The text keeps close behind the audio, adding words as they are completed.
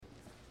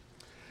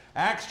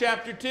Acts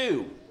chapter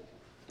 2.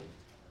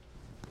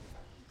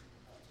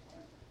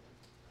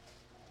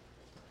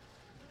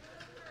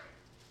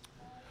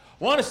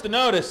 I want us to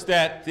notice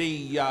that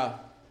the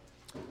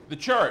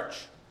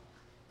church,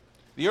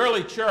 the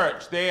early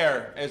church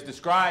there, as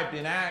described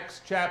in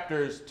Acts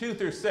chapters 2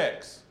 through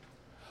 6,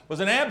 was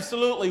an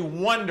absolutely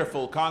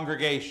wonderful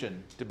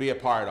congregation to be a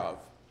part of.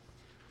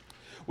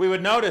 We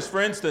would notice,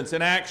 for instance,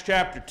 in Acts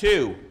chapter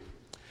 2,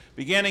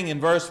 beginning in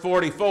verse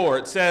 44,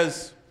 it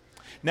says,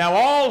 "Now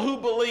all who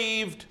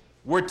believed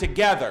were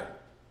together,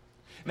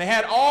 and they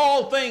had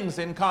all things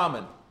in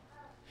common.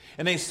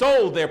 And they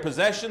sold their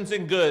possessions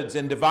and goods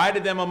and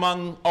divided them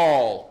among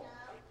all,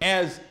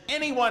 as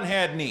anyone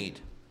had need.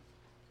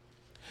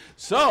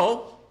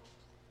 So,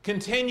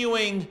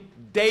 continuing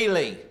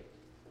daily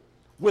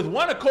with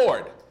one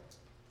accord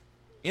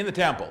in the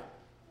temple,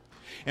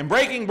 and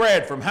breaking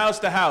bread from house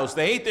to house,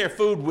 they ate their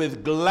food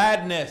with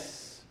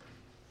gladness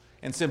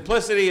and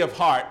simplicity of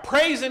heart,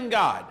 praising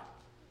God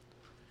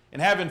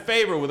and having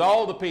favor with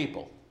all the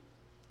people.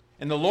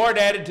 And the Lord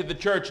added to the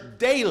church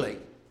daily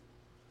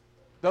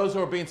those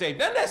who are being saved."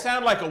 Doesn't that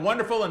sound like a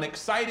wonderful and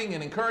exciting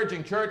and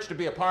encouraging church to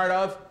be a part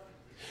of?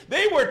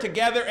 They were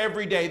together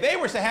every day. They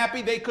were so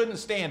happy they couldn't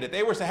stand it.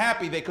 They were so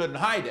happy they couldn't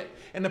hide it.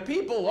 And the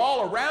people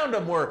all around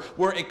them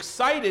were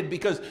excited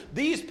because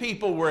these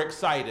people were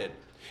excited.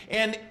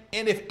 And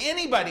if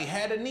anybody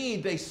had a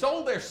need, they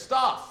sold their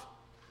stuff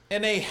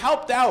and they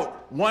helped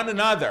out one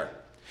another.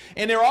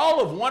 And they're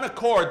all of one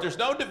accord. There's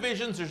no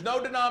divisions. There's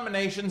no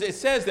denominations. It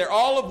says they're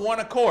all of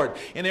one accord.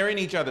 And they're in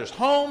each other's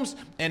homes.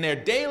 And they're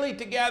daily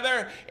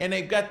together. And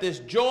they've got this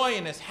joy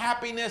and this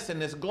happiness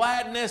and this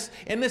gladness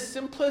and this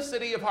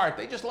simplicity of heart.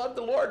 They just love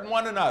the Lord and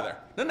one another.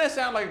 Doesn't that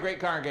sound like a great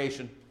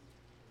congregation?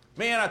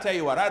 Man, I'll tell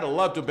you what, I'd have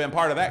loved to have been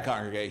part of that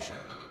congregation.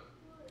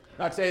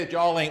 Not to say that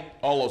y'all ain't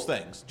all those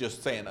things.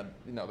 Just saying, that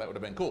would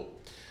have been cool.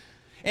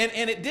 And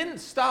it didn't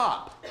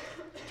stop.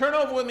 Turn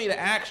over with me to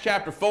Acts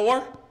chapter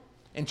 4.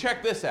 And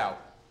check this out.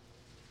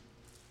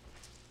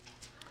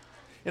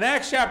 In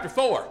Acts chapter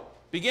 4,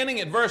 beginning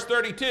at verse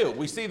 32,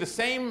 we see the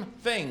same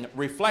thing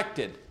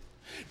reflected.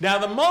 "Now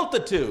the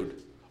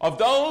multitude of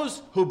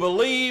those who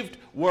believed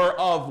were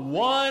of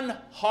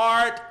one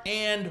heart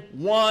and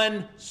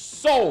one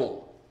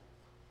soul."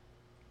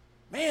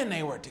 Man,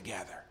 they were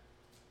together.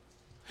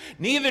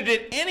 "Neither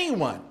did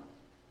anyone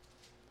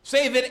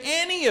say that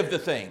any of the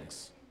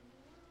things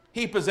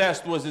he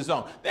possessed was his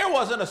own." There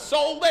wasn't a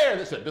soul there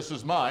that said, "This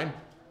is mine."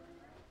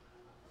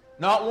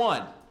 Not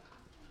one,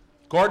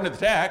 according to the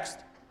text.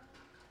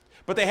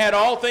 "But they had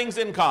all things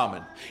in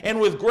common.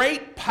 And with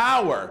great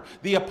power,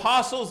 the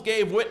apostles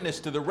gave witness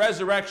to the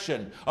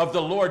resurrection of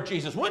the Lord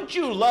Jesus." Wouldn't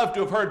you love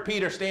to have heard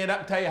Peter stand up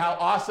and tell you how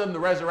awesome the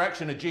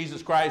resurrection of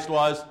Jesus Christ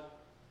was?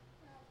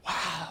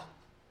 Wow.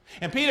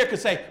 And Peter could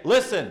say,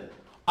 "Listen,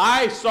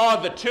 I saw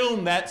the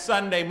tomb that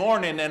Sunday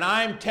morning, and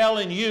I'm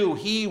telling you,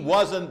 he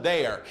wasn't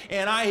there.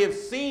 And I have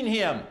seen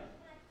him."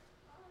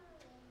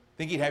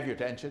 Think he'd have your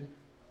attention?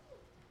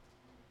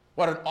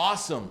 What an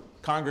awesome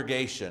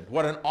congregation.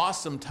 What an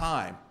awesome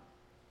time.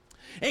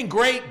 "And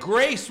great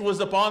grace was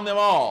upon them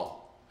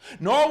all.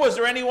 Nor was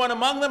there anyone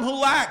among them who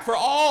lacked, for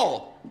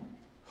all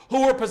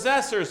who were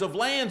possessors of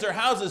lands or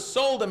houses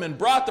sold them and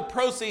brought the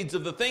proceeds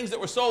of the things that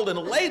were sold and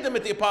laid them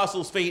at the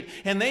apostles' feet,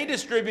 and they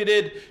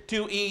distributed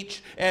to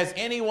each as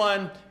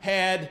anyone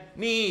had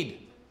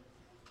need."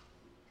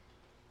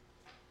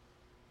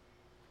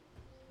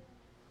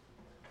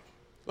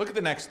 Look at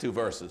the next two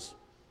verses.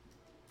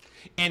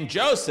 "And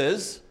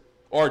Joseph,"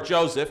 or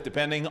Joseph,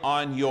 depending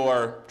on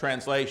your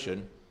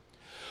translation,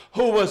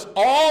 "who was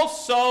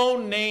also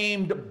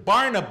named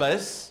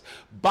Barnabas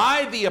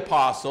by the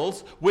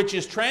apostles, which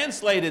is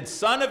translated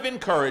son of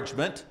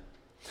encouragement,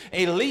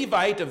 a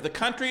Levite of the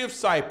country of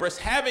Cyprus,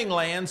 having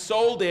land,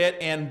 sold it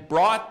and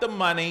brought the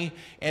money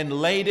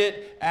and laid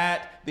it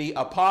at the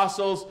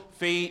apostles'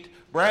 feet."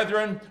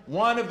 Brethren,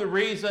 one of the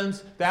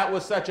reasons that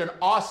was such an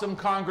awesome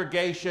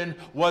congregation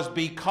was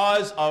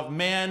because of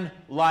men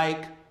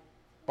like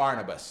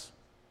Barnabas.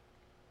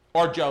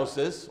 Or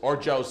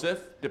Joseph,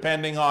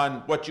 depending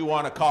on what you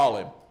want to call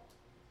him.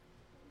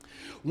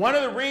 One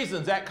of the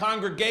reasons that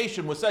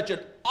congregation was such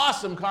an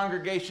awesome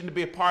congregation to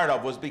be a part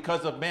of was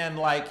because of men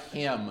like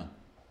him.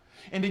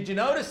 And did you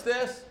notice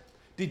this?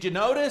 Did you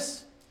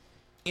notice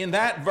in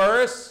that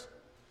verse,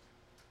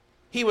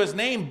 he was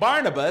named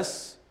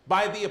Barnabas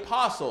by the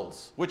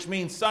apostles, which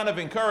means son of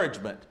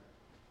encouragement.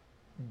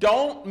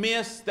 Don't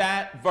miss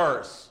that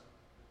verse.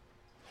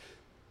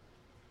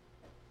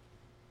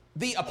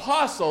 The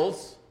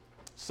apostles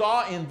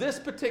saw in this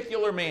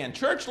particular man,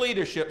 church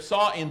leadership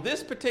saw in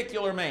this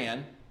particular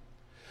man,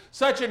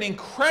 such an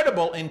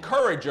incredible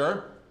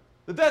encourager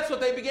that that's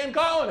what they began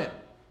calling him.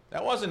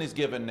 That wasn't his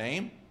given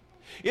name.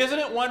 Isn't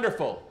it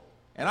wonderful?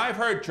 And I've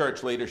heard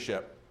church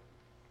leadership,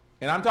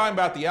 and I'm talking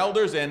about the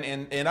elders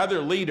and other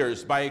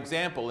leaders, by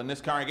example, in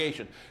this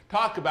congregation,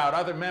 talk about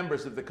other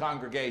members of the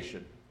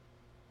congregation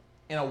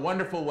in a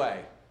wonderful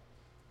way.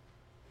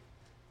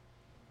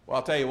 Well,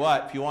 I'll tell you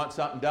what, if you want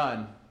something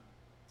done,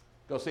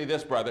 Go see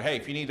this brother. Hey,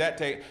 if you need that,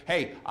 take.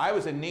 Hey, I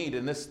was in need,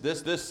 and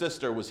this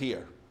sister was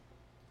here.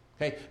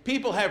 Okay,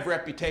 people have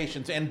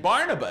reputations, and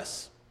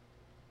Barnabas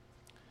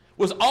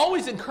was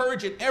always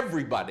encouraging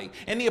everybody,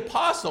 and the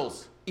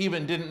apostles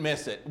even didn't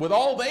miss it with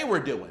all they were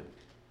doing.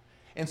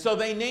 And so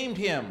they named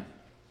him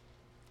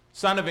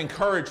Son of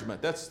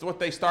Encouragement. That's what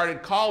they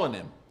started calling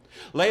him.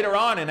 Later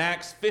on in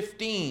Acts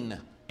 15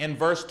 and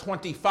verse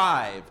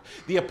 25,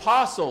 the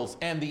apostles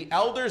and the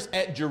elders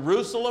at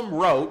Jerusalem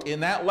wrote in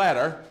that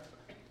letter,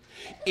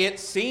 "It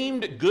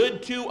seemed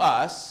good to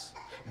us,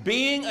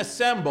 being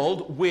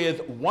assembled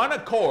with one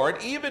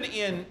accord," even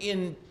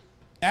in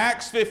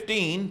Acts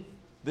 15,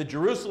 the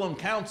Jerusalem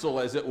council,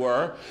 as it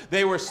were,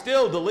 they were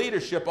still the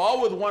leadership,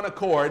 all with one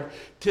accord,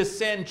 "to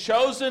send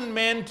chosen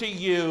men to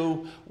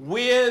you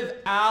with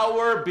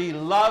our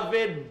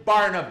beloved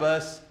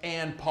Barnabas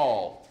and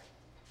Paul."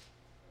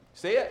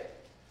 See it?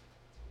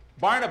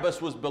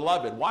 Barnabas was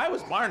beloved. Why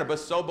was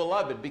Barnabas so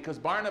beloved? Because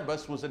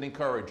Barnabas was an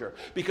encourager.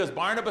 Because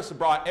Barnabas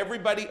brought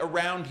everybody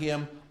around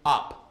him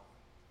up.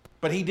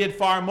 But he did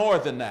far more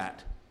than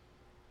that.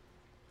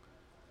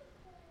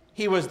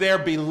 He was their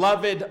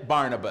beloved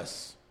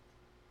Barnabas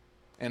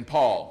and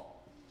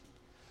Paul.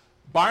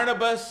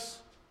 Barnabas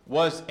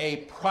was a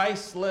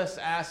priceless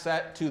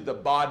asset to the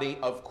body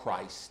of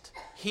Christ.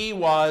 He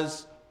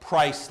was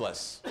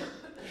priceless.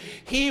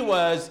 He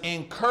was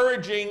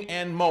encouraging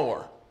and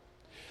more.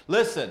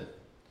 Listen,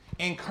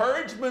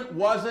 encouragement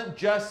wasn't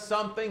just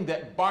something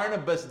that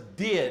Barnabas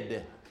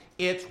did.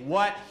 It's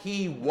what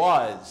he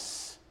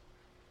was.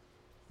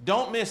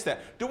 Don't miss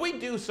that. Do we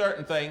do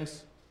certain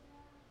things?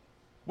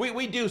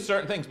 We do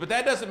certain things, but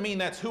that doesn't mean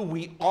that's who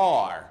we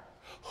are.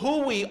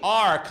 Who we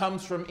are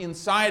comes from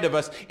inside of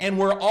us, and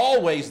we're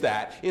always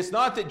that. It's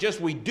not that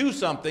just we do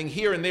something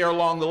here and there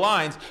along the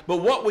lines, but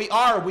what we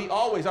are, we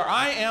always are.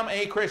 I am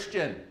a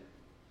Christian.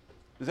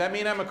 Does that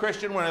mean I'm a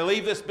Christian when I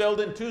leave this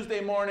building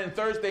Tuesday morning,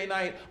 Thursday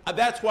night?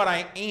 That's what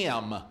I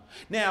am.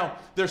 Now,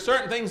 there's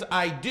certain things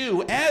I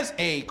do as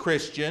a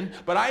Christian,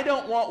 but I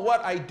don't want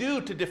what I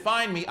do to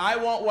define me. I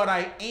want what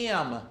I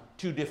am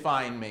to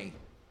define me.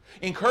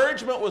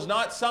 Encouragement was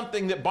not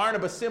something that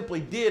Barnabas simply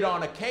did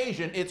on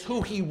occasion. It's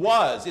who he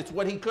was. It's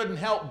what he couldn't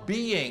help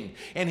being,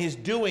 and his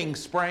doing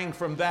sprang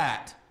from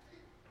that.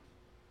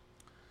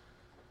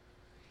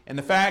 And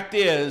the fact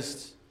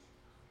is,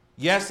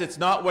 yes, it's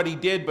not what he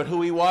did, but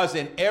who he was,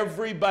 and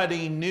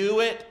everybody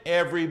knew it.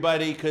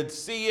 Everybody could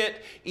see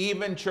it.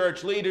 Even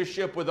church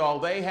leadership, with all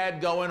they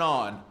had going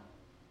on,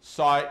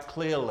 saw it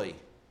clearly.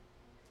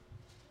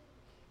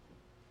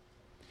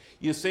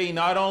 You see,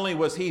 not only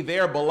was he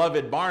their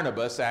beloved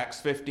Barnabas, Acts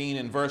 15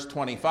 and verse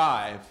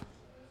 25,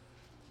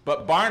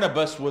 but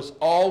Barnabas was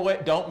always,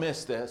 don't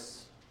miss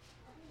this.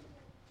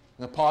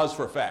 I'm going to pause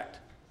for effect.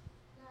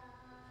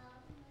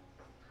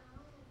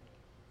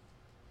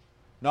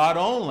 Not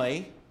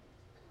only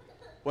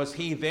was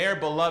he their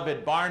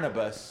beloved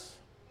Barnabas,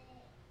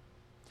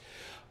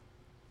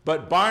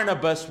 but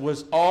Barnabas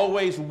was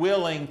always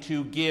willing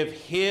to give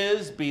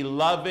his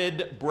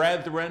beloved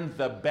brethren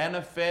the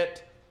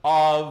benefit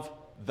of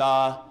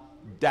the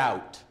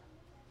doubt.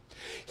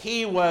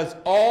 He was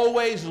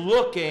always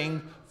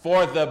looking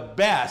for the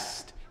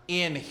best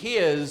in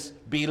his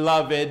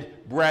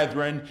beloved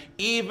brethren,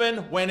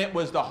 even when it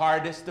was the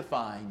hardest to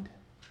find.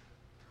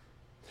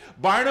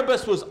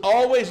 Barnabas was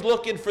always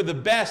looking for the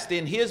best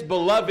in his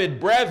beloved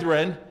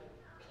brethren,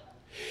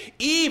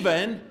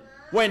 even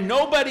when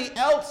nobody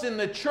else in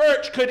the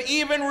church could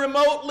even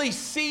remotely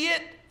see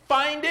it,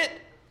 find it,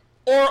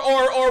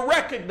 or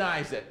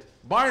recognize it.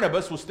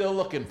 Barnabas was still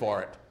looking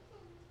for it.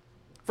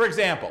 For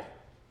example,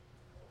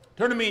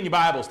 turn to me in your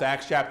Bibles to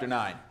Acts chapter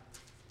 9.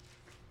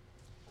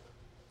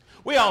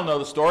 We all know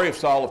the story of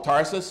Saul of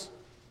Tarsus.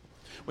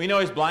 We know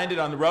he's blinded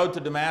on the road to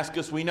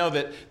Damascus. We know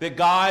that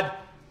God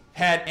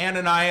had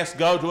Ananias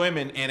go to him,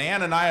 and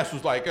Ananias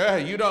was like,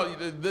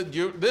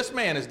 this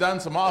man has done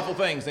some awful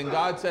things. And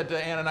God said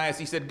to Ananias,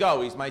 he said,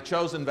 go, he's my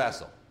chosen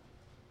vessel.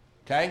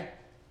 Okay?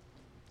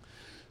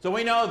 So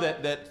we know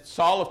that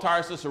Saul of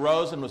Tarsus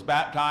arose and was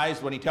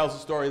baptized when he tells the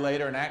story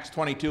later in Acts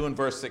 22 and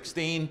verse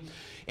 16.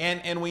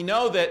 And we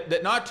know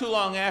that not too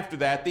long after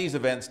that, these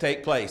events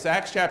take place.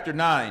 Acts chapter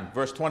 9,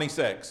 verse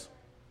 26.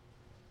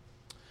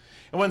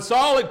 And when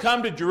Saul had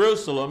come to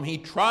Jerusalem, he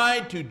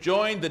tried to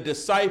join the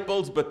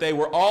disciples, but they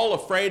were all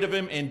afraid of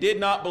him and did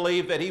not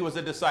believe that he was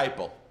a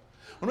disciple.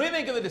 When we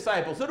think of the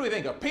disciples, who do we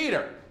think of?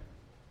 Peter.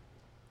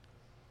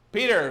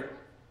 Peter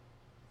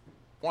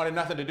wanted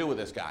nothing to do with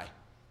this guy.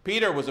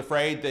 Peter was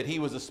afraid that he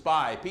was a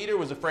spy. Peter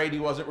was afraid he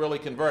wasn't really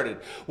converted.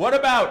 What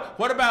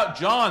about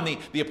John,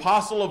 the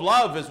apostle of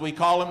love, as we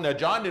call him? Now,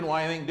 John didn't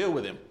want anything to do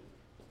with him.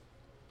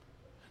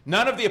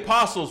 None of the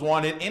apostles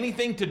wanted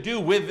anything to do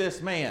with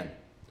this man.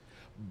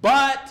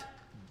 But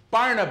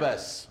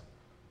Barnabas.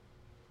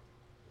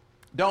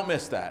 Don't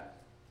miss that.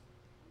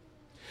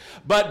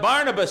 But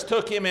Barnabas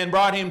took him and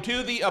brought him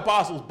to the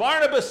apostles.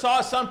 Barnabas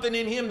saw something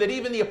in him that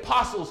even the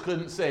apostles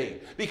couldn't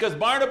see, because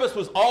Barnabas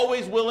was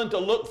always willing to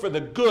look for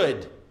the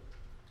good.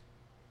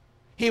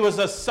 He was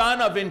a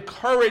son of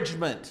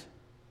encouragement.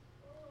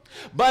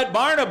 But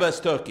Barnabas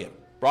took him.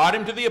 brought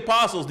him to the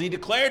apostles. He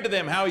declared to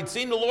them how he'd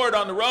seen the Lord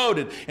on the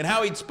road and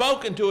how he'd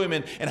spoken to him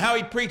and how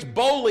he'd preached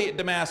boldly at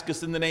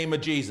Damascus in the name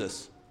of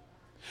Jesus.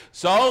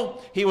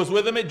 So he was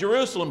with them at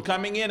Jerusalem,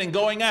 coming in and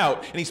going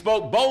out. And he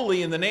spoke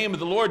boldly in the name of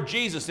the Lord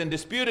Jesus and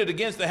disputed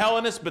against the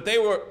Hellenists, but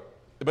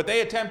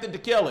they attempted to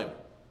kill him.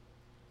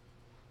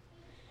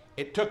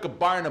 It took a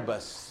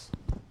Barnabas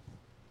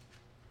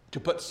to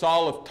put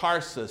Saul of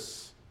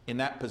Tarsus in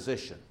that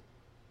position.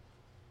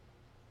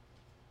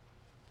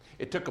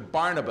 It took a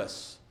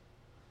Barnabas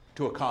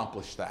to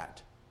accomplish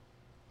that.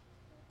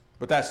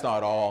 But that's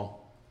not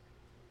all.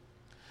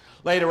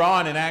 Later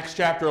on in Acts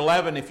chapter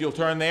 11, if you'll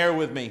turn there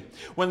with me,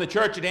 when the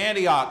church at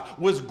Antioch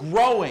was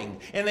growing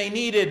and they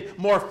needed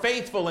more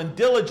faithful and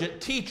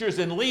diligent teachers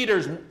and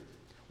leaders,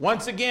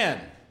 once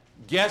again,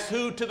 guess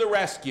who to the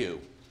rescue?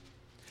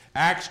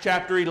 Acts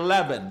chapter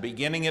 11,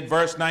 beginning at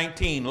verse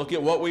 19. Look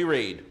at what we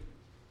read.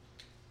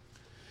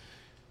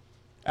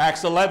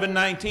 Acts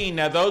 11:19,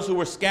 now those who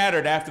were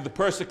scattered after the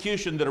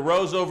persecution that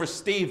arose over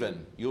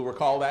Stephen, you'll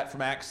recall that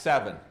from Acts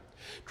 7,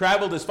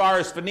 traveled as far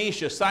as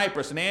Phoenicia,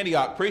 Cyprus, and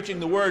Antioch, preaching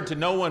the word to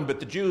no one but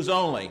the Jews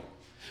only.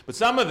 But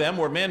some of them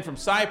were men from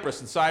Cyprus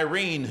and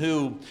Cyrene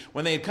who,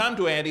 when they had come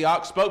to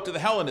Antioch, spoke to the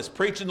Hellenists,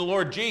 preaching the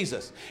Lord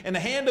Jesus. And the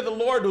hand of the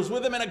Lord was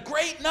with them, and a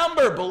great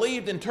number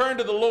believed and turned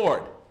to the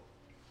Lord.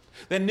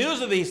 Then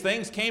news of these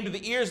things came to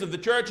the ears of the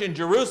church in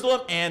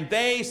Jerusalem, and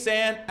they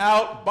sent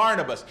out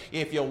Barnabas.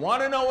 If you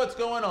want to know what's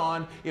going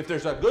on, if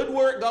there's a good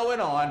work going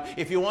on,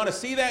 if you want to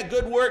see that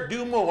good work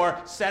do more,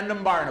 send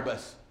them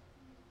Barnabas.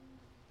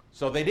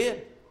 So they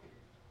did.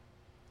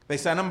 They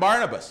sent him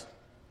Barnabas.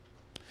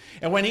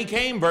 And when he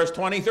came, verse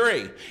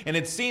 23, and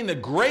had seen the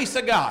grace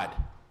of God,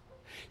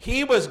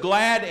 he was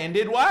glad and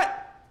did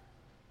what?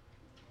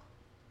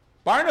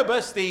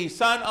 Barnabas, the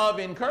son of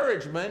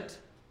encouragement,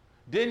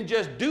 didn't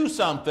just do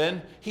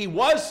something, he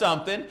was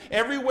something.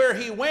 Everywhere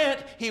he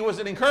went, he was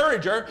an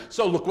encourager.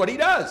 So look what he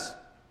does.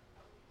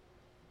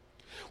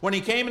 When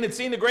he came and had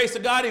seen the grace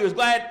of God, he was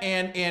glad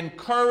and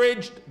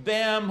encouraged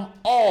them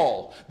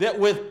all that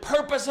with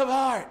purpose of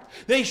heart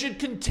they should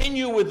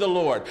continue with the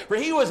Lord. For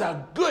he was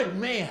a good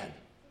man.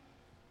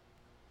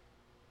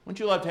 Wouldn't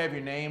you love to have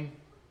your name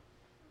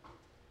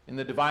in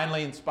the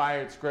divinely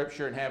inspired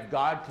scripture and have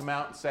God come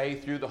out and say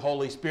through the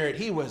Holy Spirit,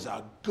 he was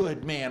a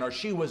good man or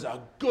she was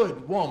a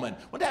good woman?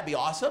 Wouldn't that be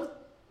awesome?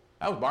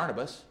 That was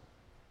Barnabas.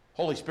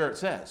 Holy Spirit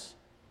says.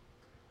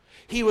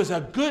 He was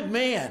a good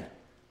man,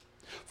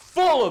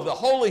 full of the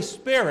Holy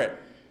Spirit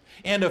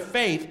and of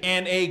faith,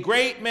 and a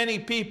great many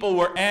people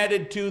were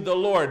added to the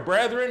Lord.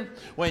 Brethren,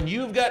 when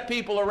you've got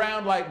people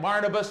around like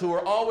Barnabas who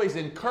are always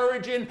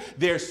encouraging,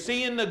 they're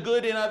seeing the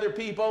good in other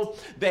people,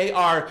 they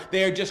are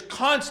just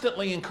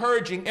constantly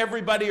encouraging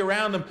everybody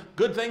around them,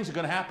 good things are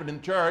going to happen in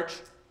the church.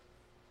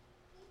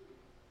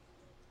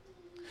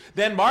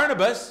 Then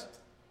Barnabas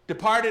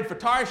departed for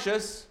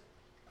Tarshish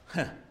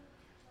to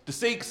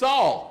seek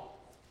Saul.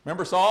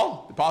 Remember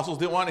Saul? The apostles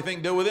didn't want anything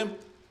to do with him.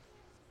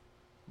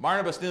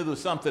 Barnabas knew there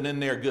was something in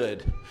there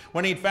good.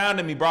 When he'd found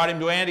him, he brought him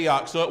to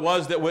Antioch. So it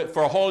was that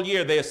for a whole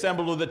year they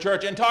assembled with the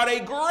church and taught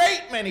a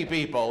great many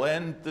people.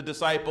 And the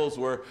disciples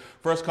were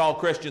first called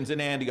Christians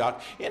in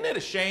Antioch. Isn't it a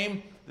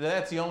shame that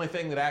that's the only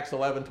thing that Acts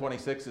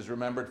 11:26 is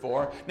remembered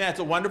for? Now, it's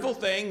a wonderful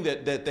thing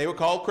that they were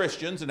called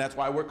Christians, and that's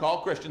why we're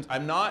called Christians.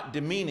 I'm not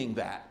demeaning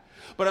that.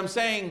 But I'm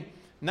saying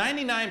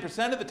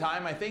 99% of the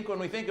time, I think when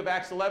we think of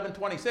Acts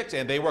 11:26,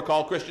 and they were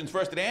called Christians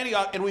first at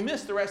Antioch, and we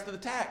miss the rest of the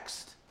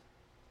text.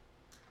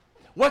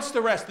 What's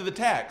the rest of the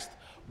text?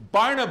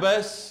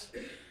 Barnabas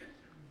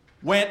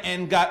went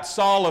and got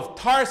Saul of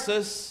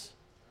Tarsus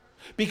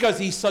because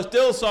he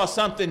still saw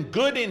something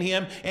good in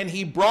him, and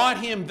he brought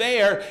him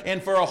there,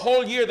 and for a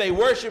whole year they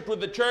worshiped with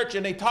the church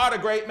and they taught a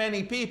great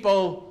many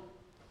people,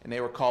 and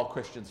they were called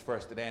Christians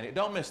first at Antioch.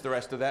 Don't miss the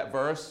rest of that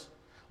verse.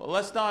 Well,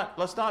 let's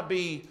not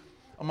be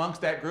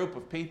amongst that group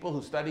of people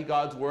who study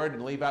God's word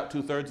and leave out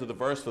 2/3 of the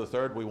verse for the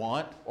third we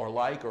want or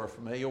like or are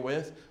familiar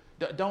with.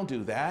 Don't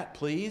do that,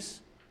 please.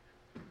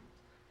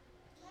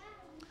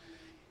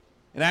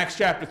 In Acts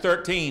chapter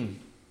 13,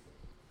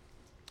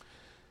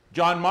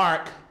 John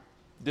Mark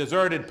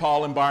deserted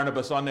Paul and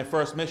Barnabas on their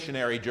first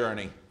missionary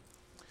journey.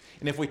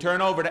 And if we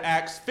turn over to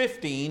Acts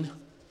 15,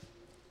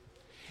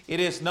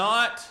 it is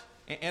not,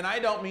 and I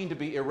don't mean to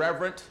be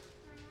irreverent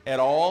at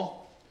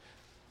all,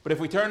 but if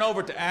we turn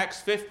over to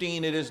Acts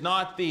 15, it is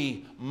not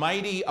the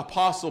mighty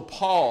apostle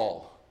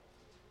Paul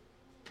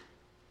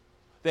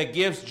that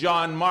gives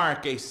John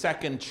Mark a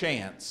second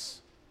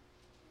chance,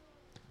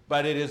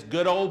 but it is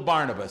good old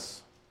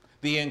Barnabas,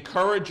 the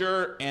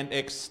encourager and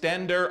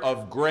extender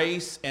of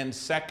grace and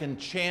second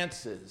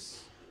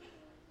chances,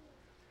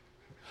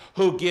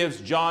 who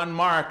gives John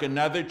Mark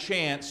another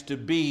chance to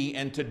be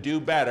and to do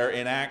better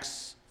in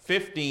Acts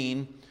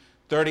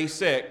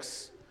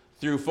 15:36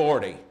 through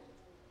 40,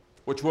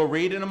 which we'll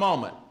read in a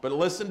moment. But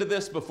listen to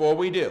this before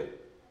we do.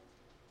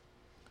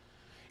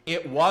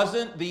 It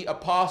wasn't the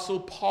Apostle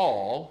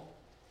Paul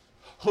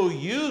who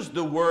used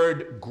the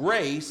word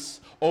grace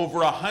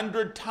over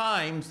 100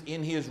 times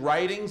in his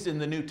writings in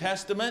the New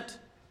Testament.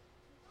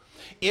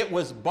 It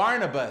was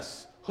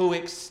Barnabas who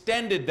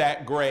extended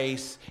that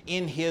grace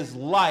in his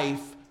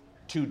life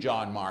to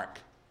John Mark.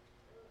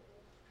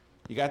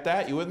 You got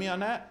that? You with me on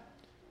that?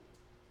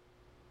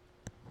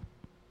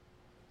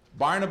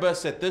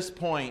 Barnabas at this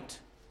point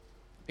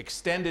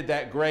extended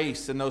that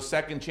grace and those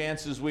second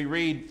chances we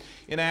read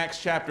in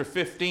Acts chapter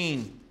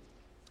 15.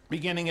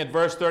 Beginning at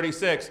verse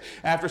 36,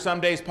 after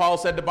some days Paul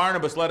said to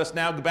Barnabas, let us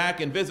now go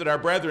back and visit our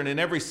brethren in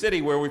every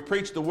city where we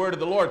preach the word of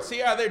the Lord. See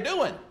how they're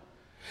doing.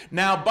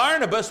 Now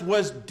Barnabas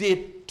was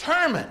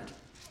determined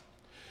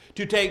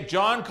to take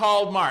John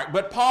called Mark,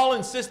 but Paul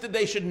insisted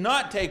they should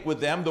not take with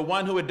them the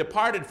one who had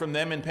departed from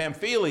them in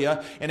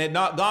Pamphylia and had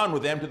not gone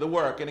with them to the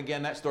work. And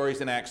again, that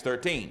story's in Acts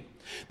 13.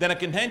 Then the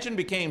contention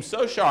became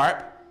so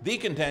sharp, they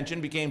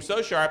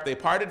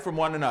parted from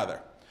one another.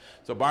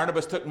 So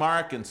Barnabas took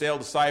Mark and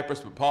sailed to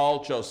Cyprus, but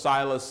Paul chose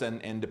Silas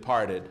and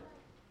departed.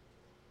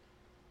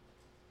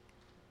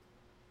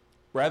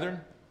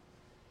 Brethren,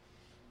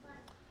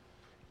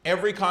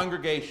 every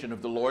congregation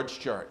of the Lord's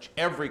church,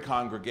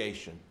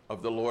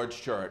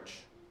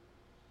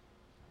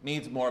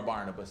 needs more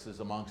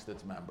Barnabases amongst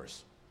its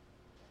members.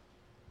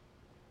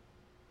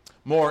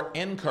 More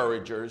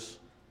encouragers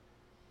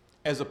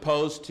as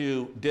opposed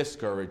to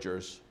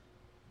discouragers.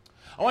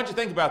 I want you to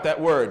think about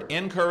that word,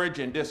 encourage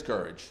and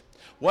discourage.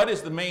 What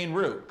is the main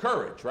root?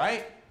 Courage,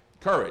 right?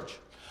 Courage.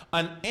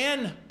 An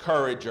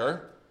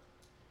encourager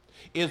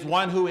is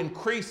one who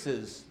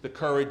increases the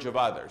courage of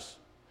others.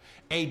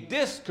 A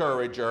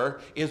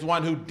discourager is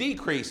one who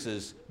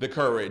decreases the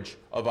courage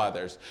of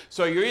others.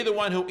 So you're either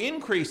one who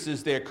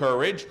increases their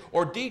courage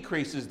or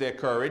decreases their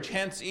courage,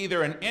 hence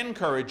either an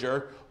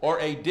encourager or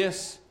a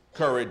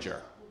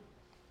discourager.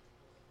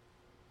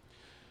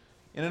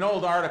 In an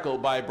old article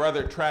by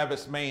Brother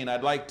Travis Main,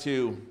 I'd like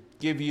to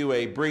give you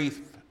a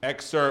brief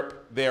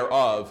excerpt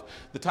thereof.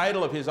 The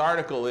title of his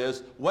article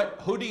is,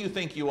 Who Do You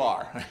Think You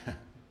Are?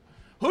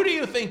 Who do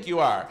you think you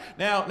are?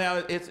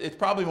 Now it's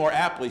probably more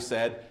aptly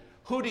said,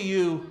 who do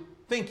you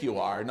think you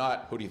are,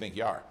 not who do you think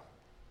you are?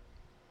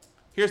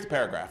 Here's the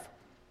paragraph,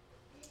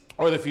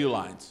 or the few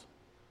lines.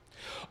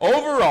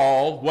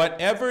 Overall,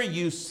 whatever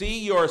you see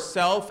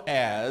yourself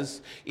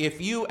as, if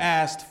you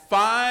asked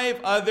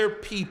 5 other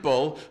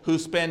people who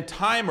spend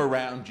time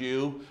around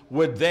you,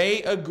 would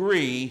they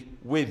agree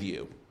with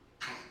you?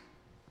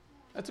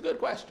 That's a good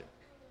question.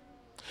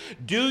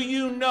 Do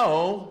you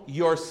know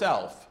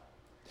yourself?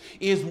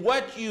 Is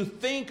what you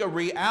think a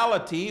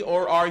reality,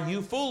 or are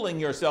you fooling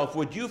yourself?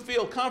 Would you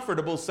feel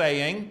comfortable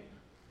saying,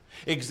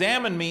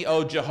 examine me,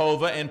 O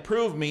Jehovah, and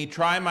prove me,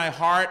 try my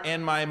heart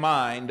and my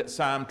mind,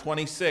 Psalm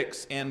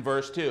 26 and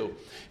verse 2.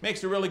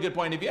 Makes a really good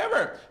point. Have you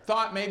ever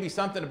thought maybe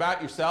something about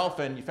yourself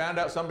and you found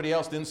out somebody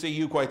else didn't see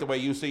you quite the way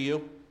you see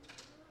you?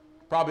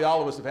 Probably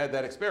all of us have had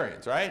that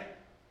experience, right?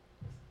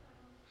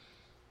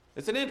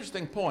 It's an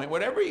interesting point.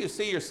 Whatever you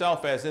see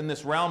yourself as in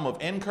this realm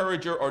of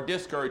encourager or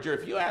discourager,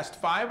 if you asked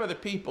 5 other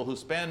people who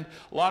spend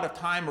a lot of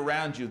time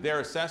around you their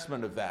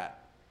assessment of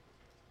that,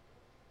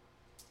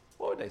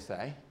 what would they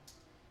say?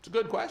 It's a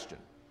good question.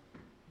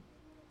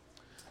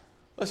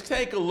 Let's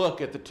take a look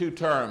at the two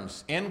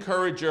terms,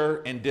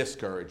 encourager and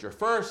discourager.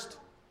 First,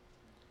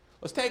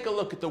 let's take a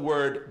look at the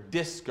word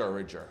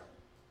discourager.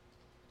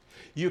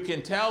 You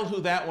can tell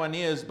who that one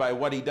is by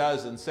what he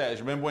does and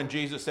says. Remember when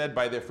Jesus said,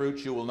 by their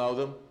fruits you will know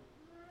them?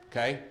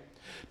 Okay?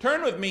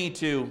 Turn with me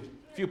to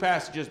a few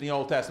passages in the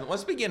Old Testament.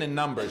 Let's begin in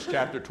Numbers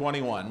chapter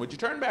 21. Would you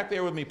turn back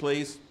there with me,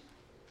 please?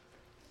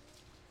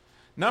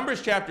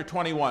 Numbers chapter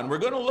 21. We're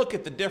going to look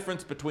at the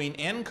difference between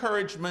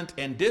encouragement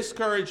and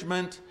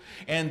discouragement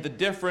and the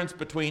difference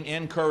between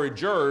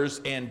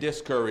encouragers and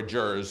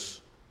discouragers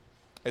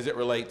as it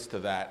relates to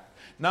that.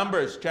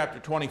 Numbers chapter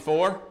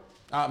 21.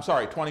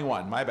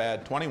 My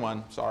bad.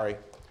 21, sorry.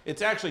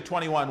 It's actually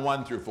 21,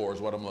 1 through 4 is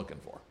what I'm looking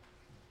for.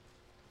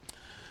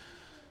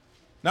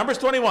 Numbers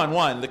 21,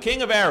 1. The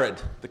king of Arad,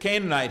 the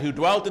Canaanite, who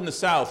dwelt in the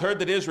south, heard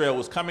that Israel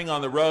was coming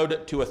on the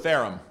road to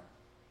Atharim.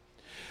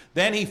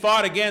 Then he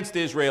fought against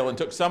Israel and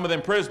took some of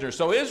them prisoners.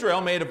 So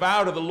Israel made a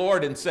vow to the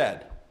Lord and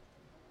said,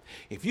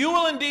 if you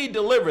will indeed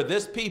deliver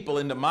this people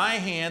into my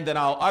hand, then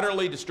I'll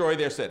utterly destroy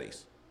their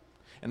cities.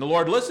 And the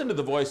Lord listened to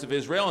the voice of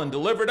Israel and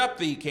delivered up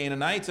the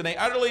Canaanites, and they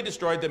utterly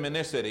destroyed them in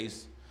their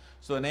cities.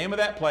 So the name of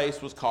that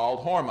place was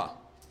called Hormah.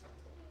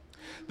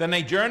 Then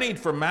they journeyed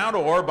from Mount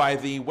Or by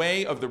the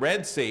way of the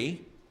Red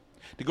Sea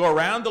to go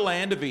around the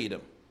land of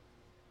Edom.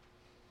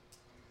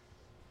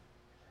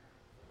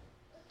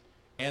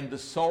 And the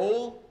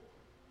soul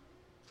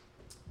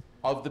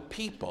of the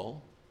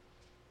people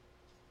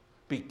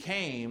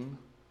became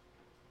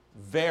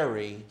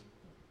very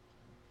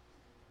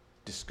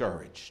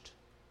discouraged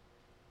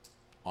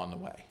on the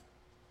way.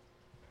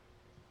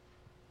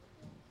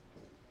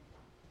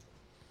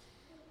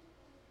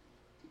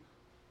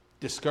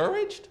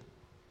 Discouraged?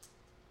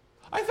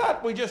 I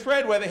thought we just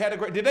read where they had a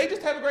great, did they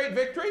just have a great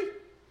victory?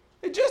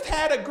 They just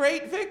had a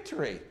great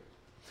victory.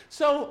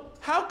 So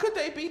how could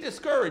they be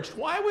discouraged?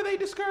 Why were they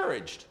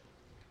discouraged?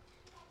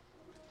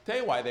 Tell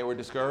you why they were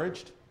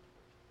discouraged.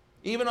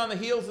 even on the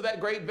heels of that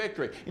great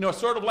victory. You know, it's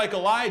sort of like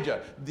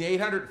Elijah, the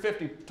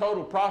 850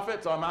 total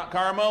prophets on Mount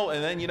Carmel,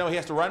 and then, you know, he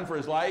has to run for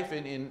his life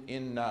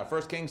in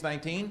 1 Kings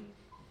 19,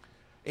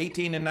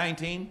 18 and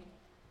 19.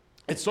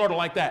 It's sort of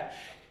like that.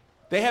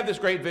 They have this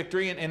great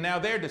victory, and now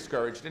they're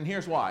discouraged, and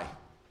here's why.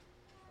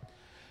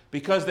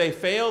 Because they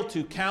failed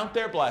to count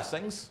their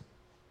blessings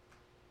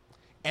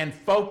and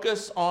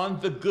focus on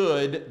the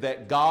good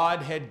that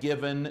God had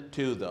given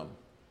to them.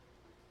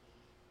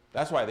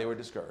 That's why they were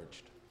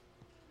discouraged.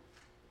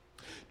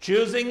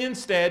 Choosing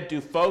instead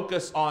to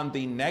focus on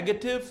the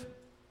negative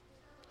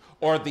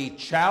or the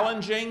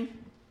challenging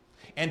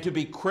and to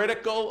be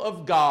critical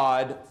of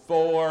God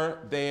for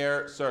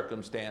their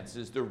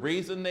circumstances. The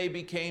reason they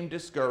became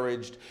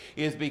discouraged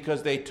is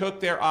because they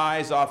took their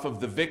eyes off of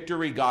the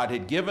victory God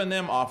had given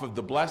them, off of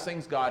the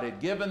blessings God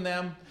had given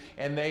them,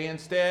 and they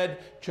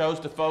instead chose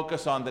to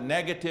focus on the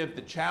negative,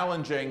 the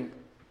challenging,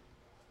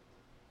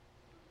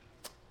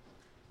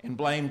 and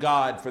blame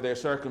God for their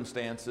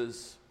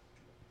circumstances.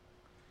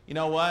 You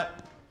know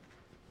what?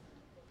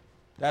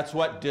 That's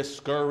what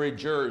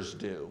discouragers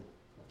do,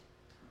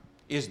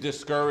 is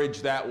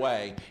discouraged that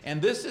way.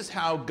 And this is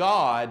how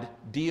God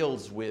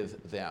deals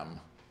with them.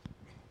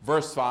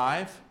 Verse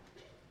 5.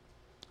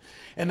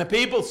 And the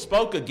people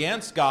spoke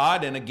against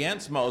God and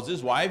against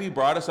Moses. Why have you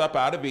brought us up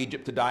out of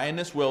Egypt to die in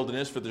this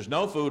wilderness? For there's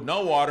no food,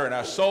 no water, and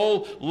our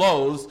soul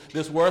loathes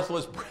this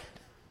worthless bread.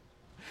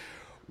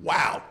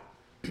 Wow.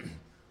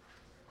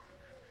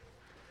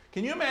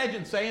 Can you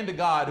imagine saying to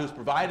God, who's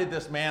provided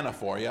this manna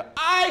for you,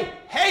 I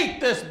hate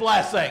this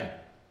blessing.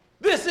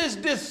 This is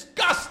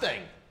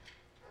disgusting.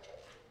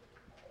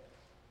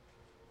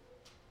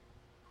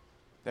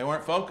 They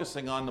weren't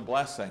focusing on the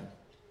blessing.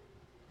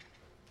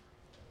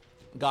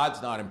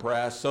 God's not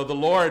impressed. So the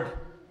Lord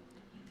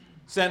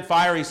sent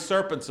fiery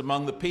serpents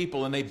among the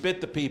people, and they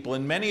bit the people,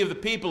 and many of the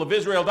people of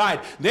Israel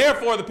died.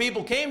 Therefore the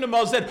people came to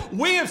Moses and said,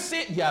 we have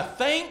sinned. You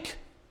think?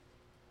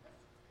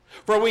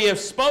 For we have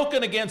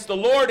spoken against the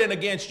Lord and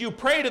against you.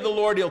 Pray to the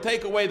Lord, he'll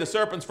take away the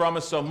serpents from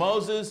us. So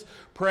Moses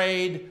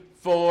prayed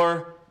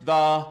for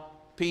the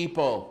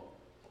people.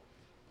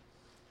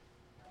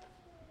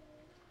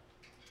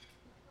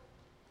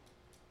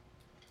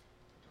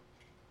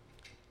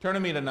 Turn to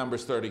me to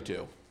Numbers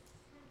 32.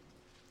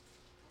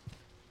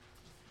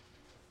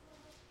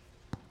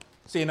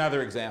 See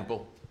another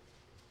example.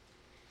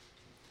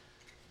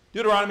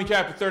 Deuteronomy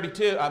chapter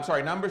 32,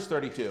 Numbers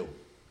 32.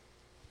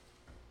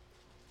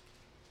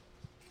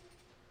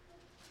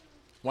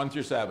 1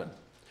 through 7.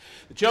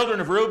 The children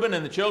of Reuben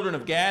and the children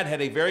of Gad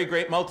had a very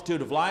great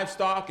multitude of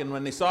livestock, and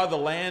when they saw the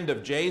land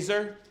of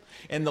Jazer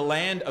and the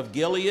land of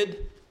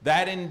Gilead,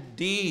 that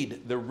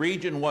indeed the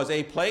region was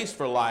a place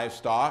for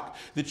livestock,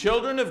 the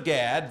children of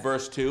Gad,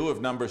 verse 2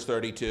 of Numbers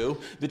 32,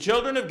 the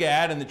children of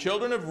Gad and the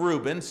children of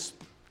Reuben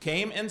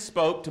came and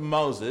spoke to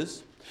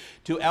Moses,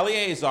 to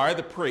Eleazar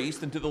the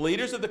priest, and to the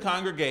leaders of the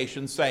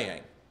congregation,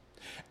 saying,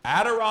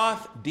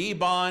 Adaroth,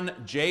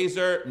 Dibon,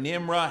 Jazer,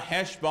 Nimrah,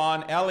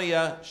 Heshbon,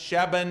 Eliah,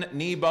 Sheben,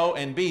 Nebo,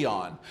 and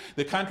Beon.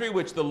 The country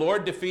which the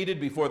Lord defeated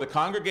before the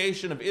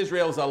congregation of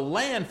Israel is a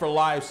land for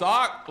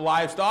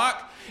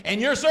livestock,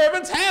 and your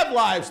servants have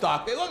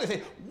livestock. They look and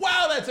say,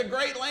 wow, that's a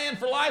great land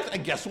for livestock.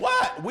 And guess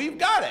what? We've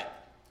got it.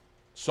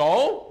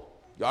 So,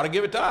 you ought to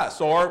give it to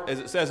us. Or, as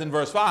it says in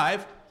verse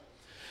 5,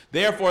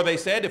 therefore they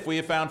said, if we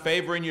have found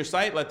favor in your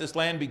sight, let this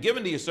land be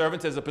given to your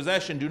servants as a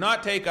possession. Do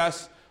not take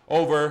us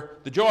over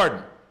the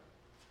Jordan.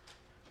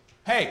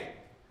 Hey,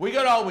 we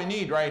got all we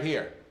need right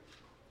here.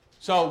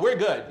 So we're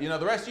good. You know,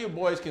 the rest of you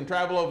boys can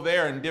travel over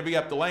there and divvy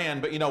up the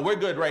land, but you know, we're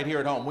good right here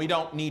at home. We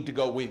don't need to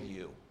go with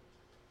you,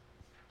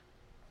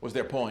 was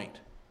their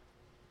point.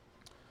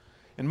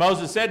 And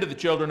Moses said to the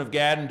children of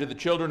Gad and to the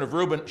children of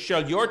Reuben,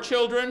 shall your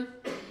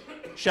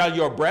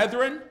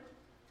brethren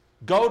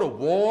go to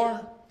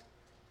war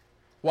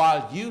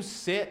while you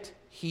sit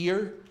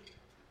here?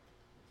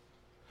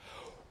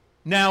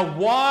 Now,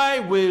 why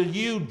will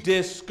you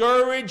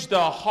discourage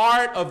the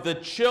heart of the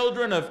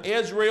children of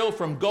Israel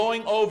from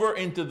going over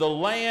into the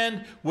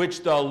land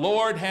which the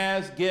Lord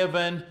has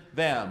given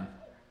them?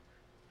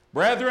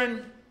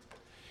 Brethren,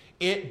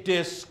 it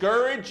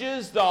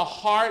discourages the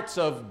hearts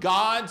of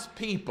God's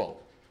people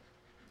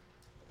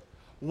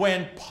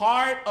when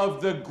part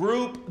of the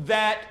group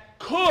that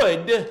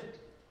could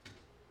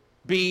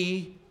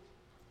be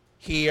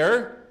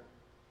here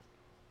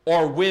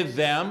or with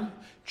them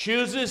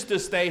chooses to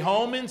stay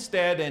home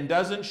instead and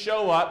doesn't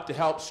show up to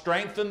help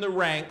strengthen the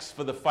ranks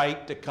for the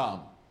fight to come.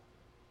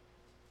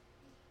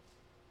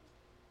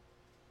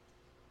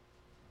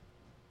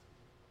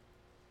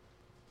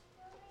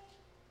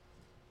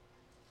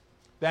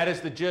 That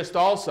is the gist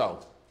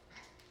also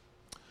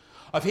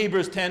of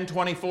Hebrews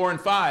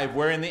 10:24-5,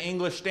 where in the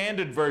English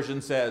Standard Version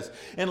says,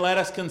 and let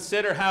us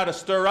consider how to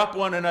stir up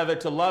one another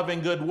to love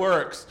and good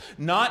works,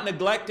 not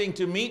neglecting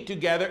to meet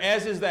together,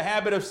 as is the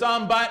habit of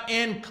some, but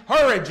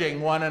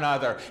encouraging one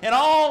another, and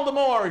all the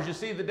more as you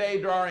see the day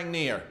drawing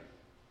near.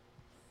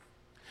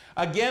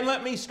 Again,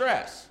 let me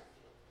stress,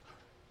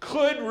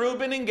 could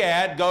Reuben and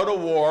Gad go to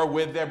war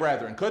with their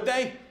brethren? Could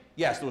they?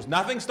 Yes, there was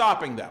nothing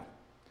stopping them.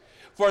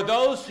 for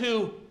those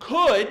who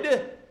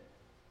could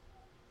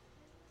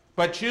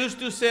but choose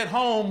to sit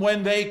home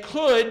when they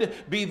could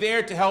be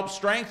there to help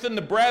strengthen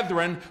the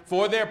brethren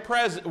for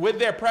with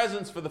their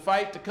presence for the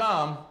fight to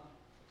come,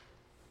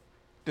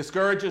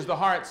 discourages the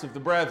hearts of the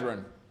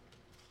brethren.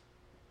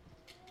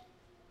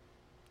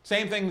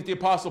 Same thing that the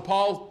Apostle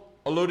Paul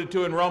alluded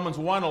to in Romans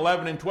 1,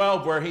 11 and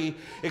 12, where he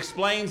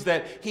explains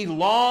that he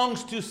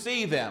longs to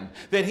see them,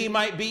 that he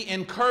might be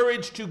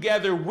encouraged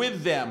together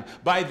with them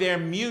by their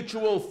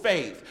mutual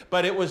faith.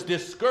 But it was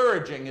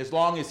discouraging as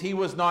long as he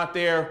was not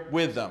there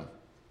with them.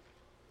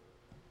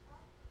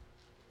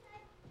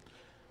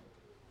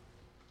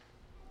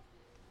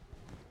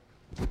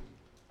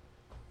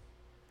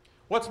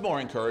 What's more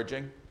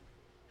encouraging?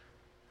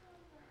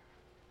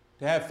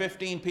 To have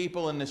 15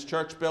 people in this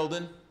church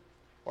building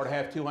or to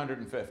have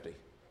 250?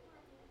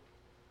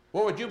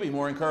 What would you be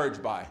more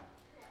encouraged by?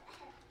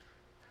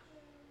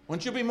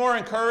 Wouldn't you be more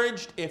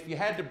encouraged if you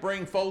had to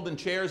bring folding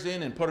chairs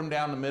in and put them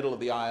down the middle of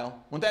the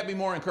aisle? Wouldn't that be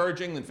more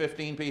encouraging than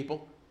 15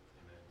 people?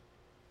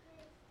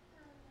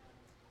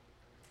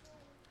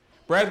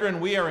 Brethren,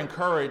 we are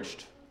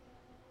encouraged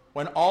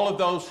when all of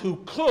those who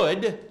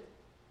could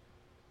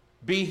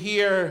be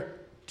here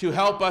to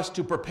help us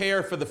to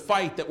prepare for the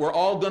fight that we're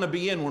all going to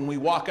be in when we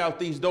walk out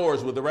these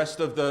doors with the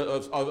rest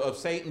of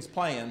Satan's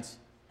plans.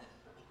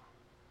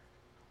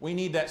 We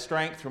need that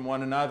strength from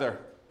one another.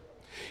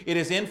 It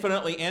is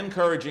infinitely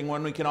encouraging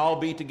when we can all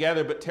be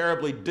together, but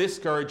terribly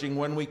discouraging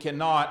when we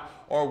cannot,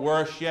 or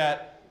worse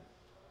yet,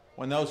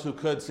 when those who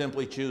could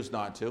simply choose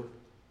not to.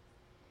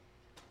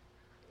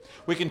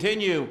 We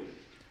continue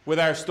with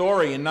our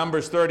story in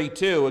Numbers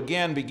 32,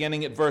 again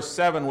beginning at verse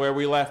 7 where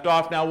we left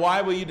off. Now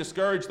why will you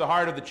discourage the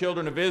heart of the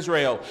children of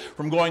Israel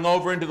from going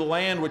over into the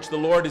land which the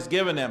Lord has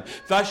given them?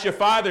 Thus your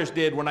fathers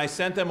did when I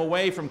sent them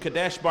away from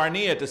Kadesh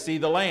Barnea to see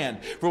the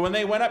land. For when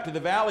they went up to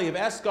the valley of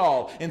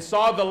Eshcol and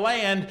saw the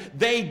land,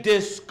 they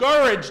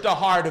discouraged the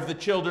heart of the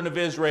children of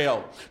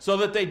Israel, so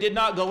that they did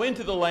not go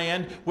into the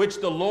land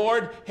which the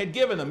Lord had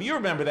given them. You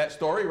remember that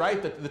story,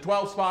 right? The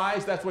 12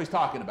 spies, that's what he's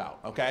talking about,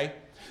 okay?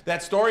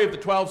 That story of the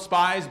 12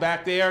 spies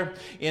back there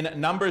in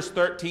Numbers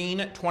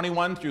 13,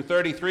 21 through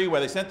 33, where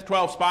they sent the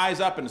 12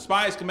 spies up, and the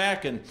spies come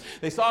back, and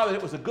they saw that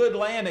it was a good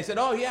land. They said,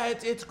 oh yeah,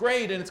 it's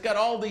great, and it's got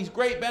all these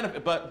great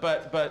benefits,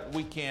 but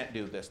we can't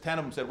do this. 10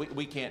 of them said,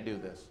 we can't do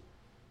this.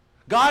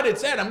 God had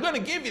said, I'm going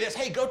to give you this.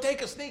 Hey, go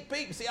take a sneak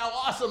peek and see how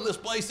awesome this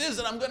place is,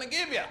 and I'm going to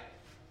give you.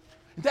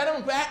 And 10 of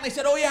them back, and they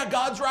said, oh yeah,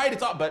 God's right,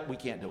 it's all, but we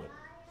can't do it.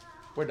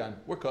 We're done.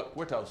 We're cooked.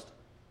 We're toast.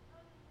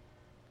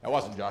 That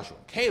wasn't Joshua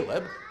and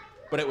Caleb,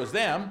 but it was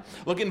them.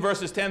 Look in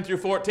verses 10 through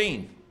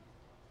 14.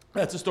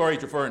 That's the story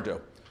he's referring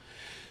to.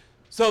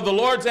 So the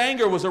Lord's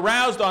anger was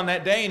aroused on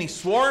that day, and he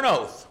swore an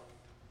oath,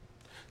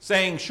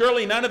 saying,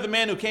 surely none of the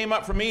men who came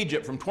up from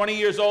Egypt, from 20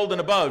 years old and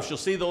above, shall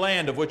see the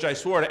land of which I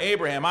swore to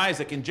Abraham,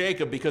 Isaac, and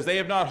Jacob, because they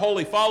have not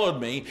wholly followed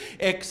me,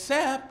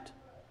 except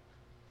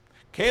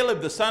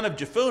Caleb the son of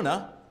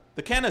Jephunneh,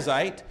 the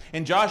Kenizzite,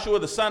 and Joshua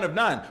the son of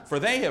Nun, for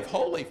they have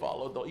wholly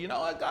followed. You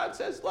know what God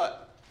says? Look,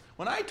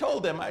 when I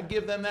told them I'd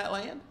give them that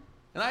land,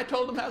 and I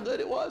told them how good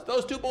it was,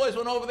 those two boys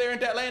went over there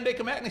into that land. They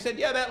come back and they said,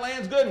 yeah, that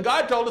land's good, and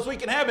God told us we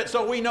can have it,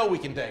 so we know we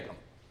can take them.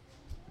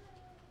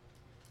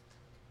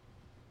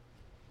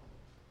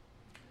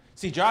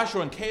 See,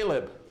 Joshua and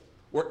Caleb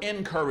were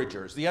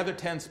encouragers. The other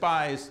 10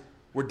 spies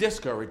were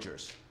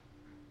discouragers.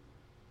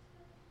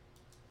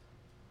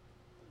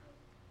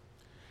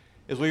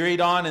 As we read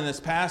on in this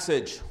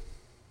passage,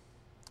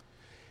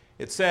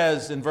 it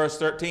says in verse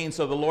 13,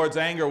 so the Lord's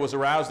anger was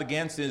aroused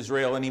against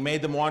Israel, and he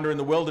made them wander in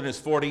the wilderness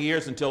 40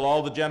 years until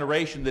all the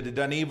generation that had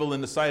done evil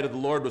in the sight of the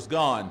Lord was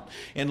gone.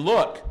 And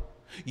look,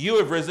 you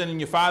have risen in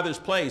your father's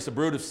place, a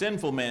brood of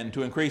sinful men,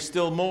 to increase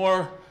still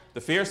more the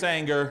fierce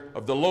anger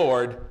of the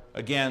Lord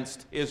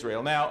against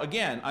Israel. Now,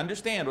 again,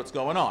 understand what's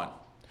going on.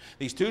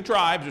 These two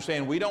tribes are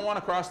saying, we don't want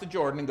to cross the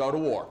Jordan and go to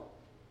war.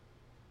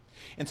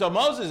 And so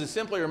Moses is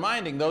simply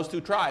reminding those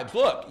two tribes,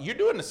 look, you're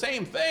doing the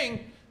same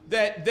thing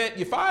that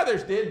your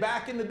fathers did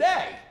back in the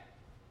day.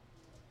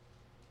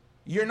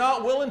 You're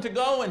not willing to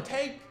go and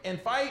take and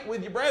fight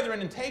with your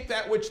brethren and take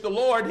that which the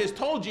Lord has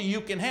told you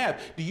you can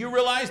have. Do you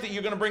realize that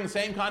you're going to bring the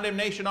same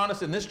condemnation on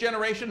us in this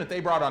generation that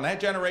they brought on that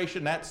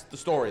generation? That's the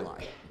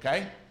storyline,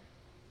 okay?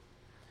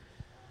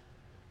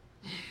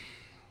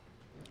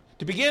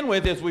 To begin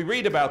with, as we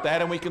read about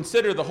that and we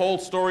consider the whole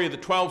story of the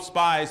 12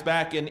 spies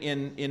back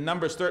in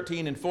Numbers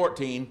 13 and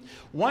 14,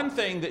 one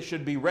thing that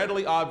should be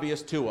readily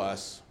obvious to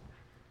us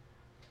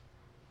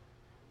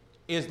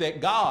is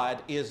that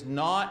God is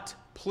not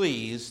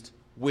pleased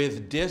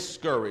with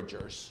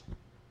discouragers.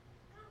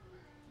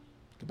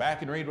 Go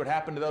back and read what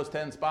happened to those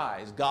 10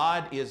 spies.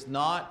 God is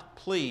not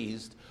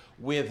pleased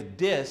with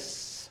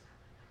discouragers.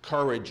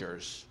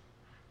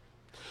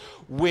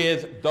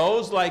 With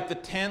those like the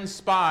 10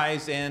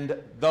 spies and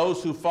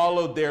those who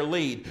followed their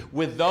lead.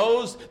 With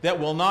those that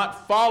will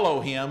not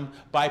follow him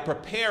by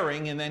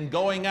preparing and then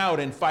going out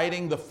and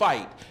fighting the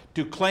fight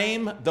to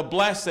claim the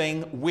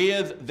blessing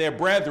with their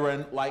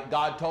brethren like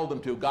God told them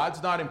to.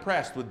 God's not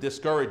impressed with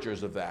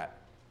discouragers of that.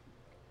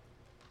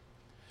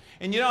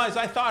 And as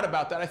I thought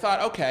about that, I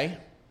thought, okay,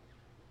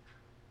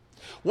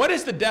 what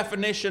is the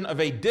definition of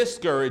a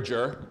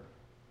discourager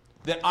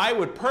that I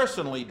would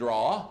personally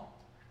draw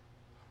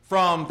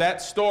from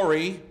that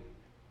story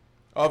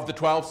of the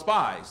 12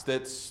 spies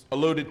that's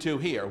alluded to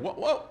here?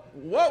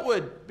 What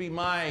would be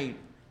my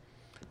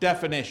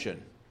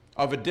definition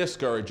of a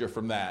discourager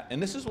from that?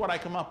 And this is what I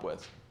come up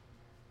with.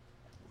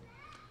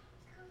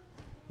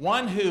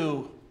 One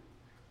who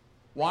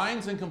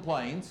whines and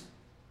complains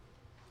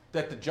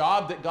that the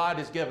job that God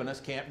has given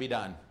us can't be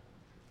done.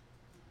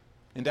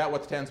 Isn't that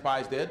what the 10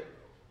 spies did?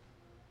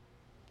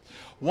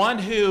 One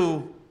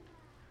who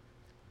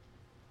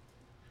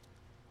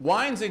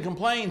whines and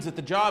complains that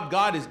the job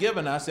God has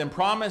given us and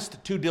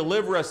promised to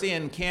deliver us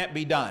in can't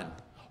be done.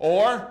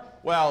 Or,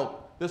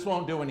 well, this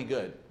won't do any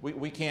good.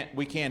 We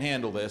can't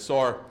handle this.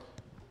 Or,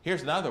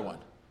 here's another one.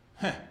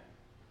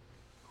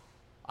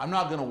 I'm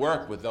not going to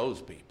work with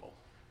those people.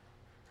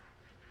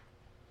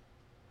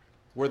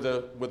 Were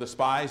the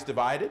spies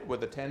divided? Were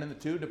the 10 and the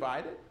 2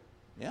 divided?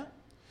 Yeah.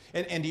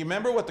 And do you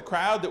remember what the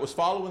crowd that was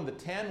following the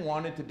 10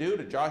 wanted to do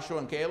to Joshua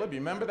and Caleb? You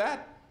remember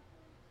that?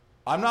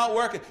 I'm not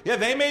working. Yeah,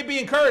 they may be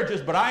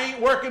encouragers, but I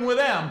ain't working with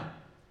them.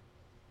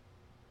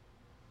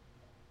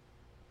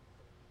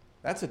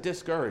 That's a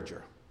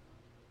discourager.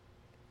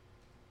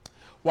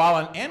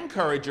 While an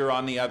encourager,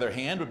 on the other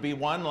hand, would be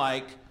one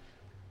like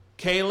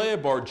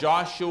Caleb or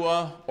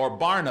Joshua or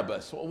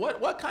Barnabas.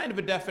 What kind of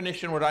a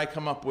definition would I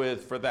come up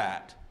with for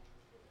that?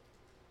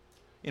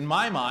 In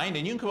my mind,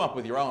 and you can come up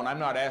with your own, I'm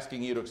not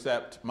asking you to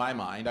accept my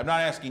mind. I'm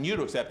not asking you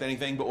to accept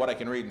anything but what I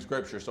can read in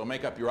Scripture, so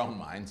make up your own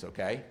minds,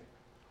 okay?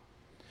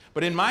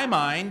 But in my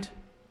mind,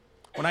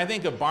 when I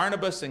think of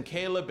Barnabas and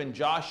Caleb and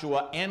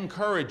Joshua,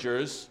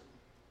 encouragers,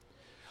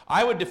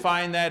 I would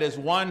define that as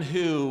one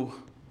who,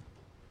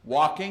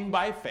 walking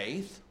by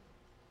faith,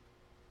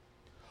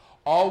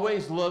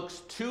 always looks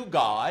to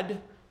God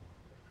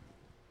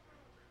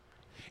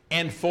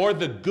and for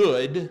the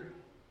good,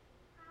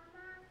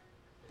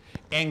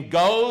 and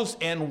goes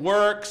and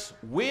works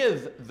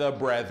with the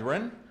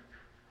brethren,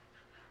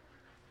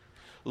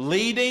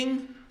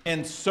 leading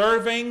and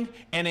serving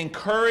and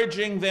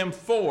encouraging them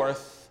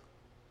forth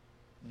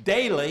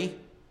daily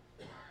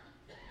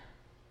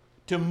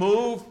to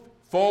move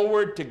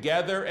forward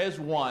together as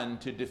one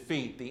to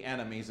defeat the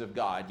enemies of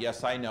God.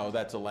 Yes, I know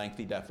that's a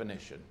lengthy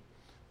definition.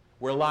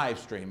 We're live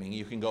streaming.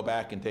 You can go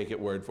back and take it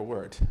word for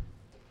word.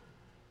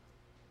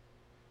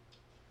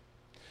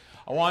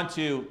 I want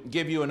to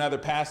give you another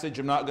passage.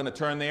 I'm not going to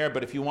turn there,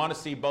 but if you want to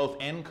see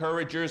both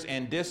encouragers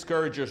and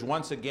discouragers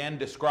once again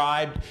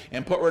described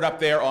and put right up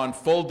there on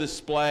full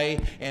display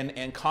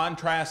and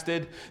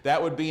contrasted, that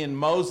would be in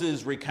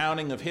Moses'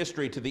 recounting of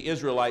history to the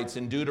Israelites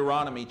in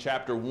Deuteronomy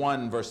chapter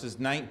 1, verses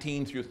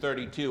 19 through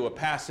 32, a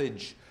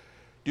passage,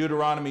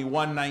 Deuteronomy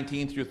 1,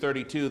 19 through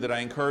 32, that I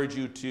encourage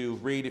you to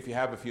read if you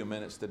have a few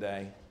minutes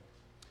today.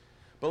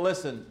 But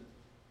listen,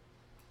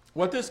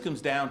 what this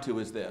comes down to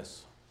is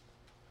this.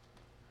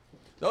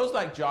 Those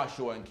like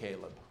Joshua and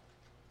Caleb,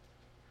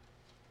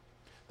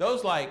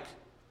 those like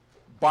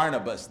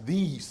Barnabas,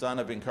 the son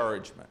of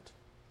encouragement,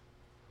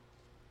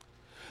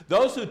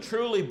 those who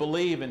truly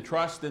believe and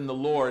trust in the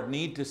Lord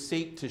need to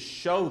seek to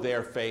show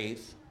their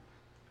faith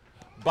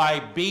by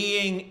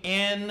being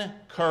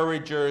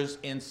encouragers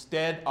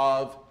instead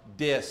of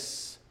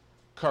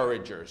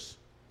discouragers.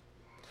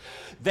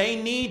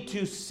 They need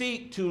to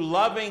seek to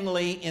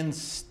lovingly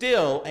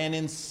instill and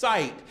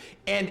incite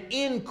and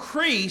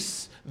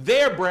increase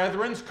their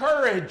brethren's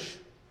courage.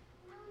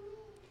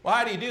 Well,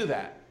 how do you do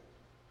that?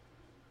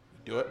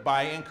 You do it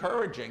by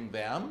encouraging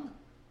them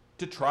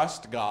to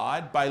trust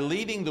God, by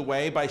leading the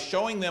way, by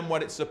showing them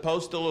what it's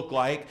supposed to look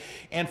like,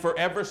 and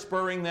forever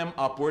spurring them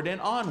upward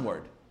and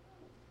onward.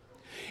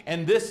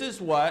 And this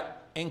is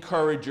what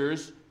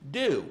encouragers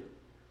do.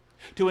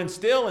 To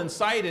instill,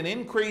 incite, and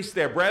increase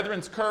their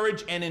brethren's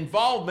courage and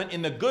involvement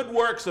in the good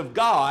works of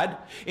God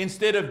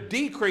instead of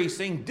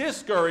decreasing,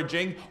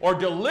 discouraging, or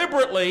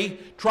deliberately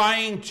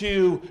trying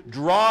to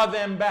draw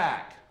them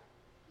back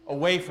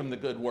away from the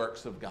good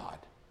works of God.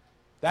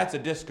 That's a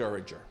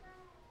discourager.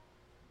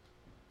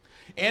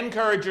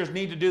 Encouragers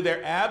need to do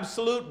their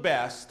absolute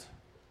best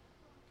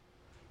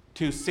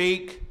to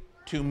seek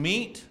to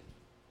meet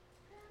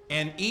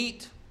and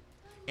eat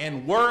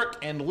and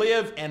work and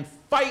live and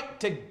fight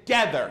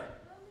together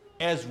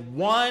as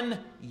one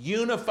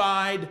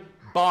unified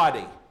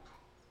body.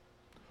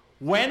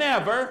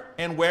 Whenever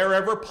and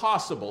wherever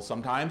possible.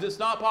 Sometimes it's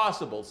not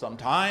possible.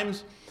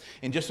 Sometimes,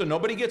 and just so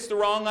nobody gets the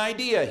wrong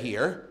idea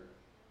here,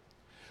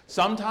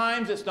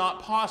 sometimes it's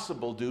not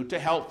possible due to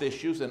health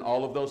issues and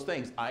all of those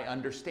things. I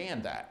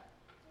understand that.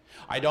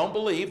 I don't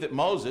believe that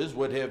Moses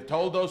would have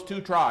told those two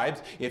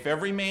tribes, if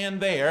every man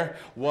there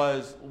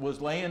was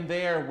laying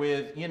there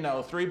with,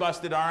 3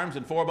 busted arms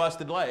and 4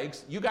 busted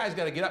legs, you guys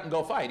got to get up and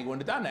go fight. He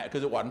wouldn't have done that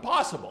because it wasn't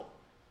possible.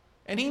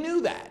 And he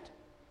knew that.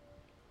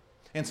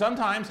 And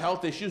sometimes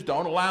health issues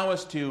don't allow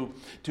us to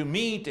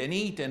meet and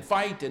eat and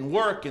fight and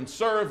work and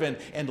serve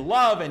and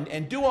love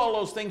and do all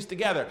those things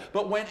together.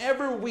 But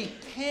whenever we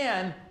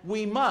can,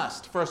 we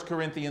must. 1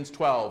 Corinthians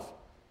 12,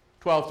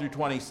 12 through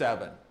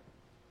 27.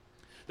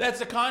 That's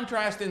the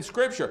contrast in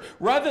Scripture.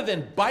 Rather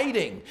than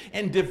biting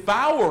and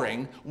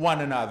devouring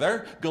one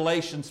another,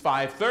 Galatians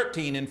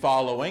 5:13 and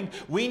following,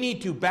 we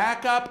need to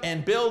back up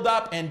and build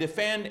up and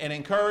defend and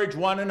encourage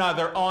one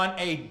another on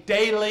a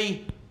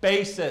daily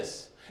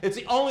basis. It's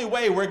the only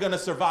way we're going to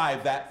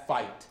survive that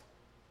fight.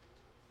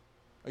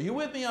 Are you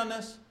with me on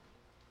this?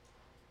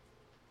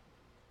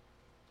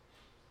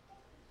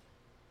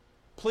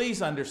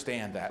 Please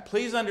understand that.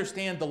 Please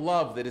understand the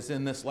love that is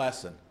in this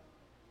lesson.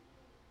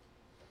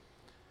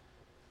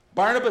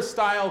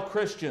 Barnabas-style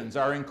Christians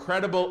are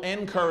incredible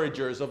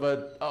encouragers of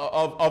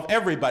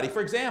everybody.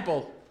 For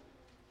example,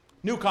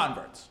 new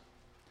converts.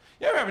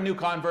 You ever have a new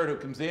convert who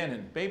comes in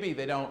and maybe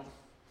they don't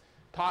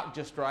talk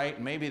just right,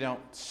 and maybe they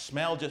don't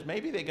smell just,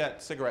 maybe they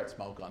got cigarette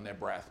smoke on their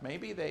breath.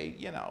 Maybe they,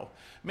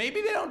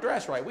 maybe they don't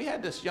dress right. We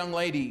had this young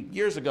lady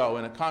years ago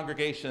in a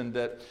congregation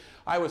that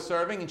I was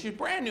serving, and she's a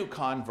brand new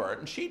convert,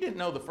 and she didn't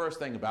know the first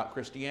thing about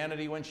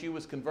Christianity when she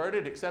was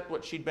converted except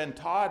what she'd been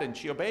taught, and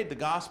she obeyed the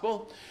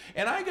gospel.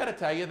 And I got to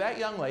tell you, that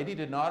young lady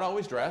did not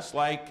always dress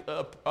like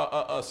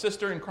a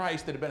sister in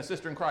Christ that had been a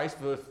sister in Christ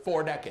for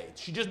 4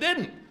 decades. She just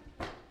didn't.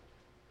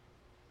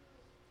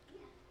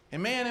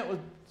 And man, it was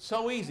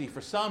so easy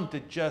for some to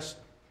just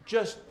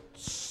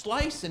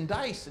slice and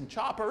dice and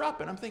chop her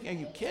up. And I'm thinking, are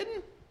you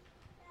kidding?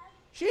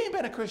 She ain't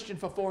been a Christian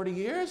for 40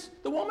 years.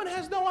 The woman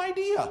has no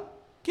idea.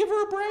 Give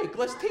her a break.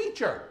 Let's teach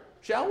her,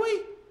 shall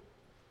we?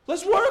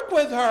 Let's work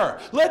with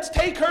her. Let's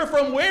take her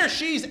from where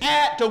she's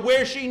at to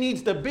where she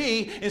needs to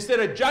be instead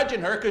of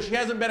judging her because she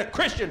hasn't been a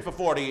Christian for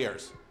 40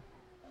 years.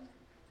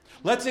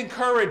 Let's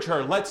encourage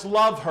her. Let's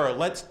love her.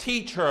 Let's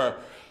teach her.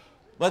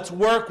 Let's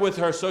work with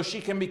her so she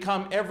can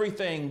become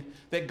everything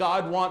that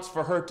God wants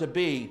for her to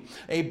be.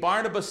 A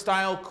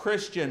Barnabas-style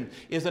Christian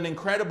is an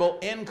incredible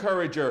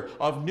encourager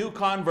of new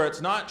converts,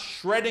 not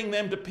shredding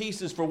them to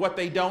pieces for what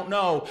they don't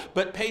know,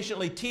 but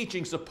patiently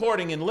teaching,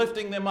 supporting, and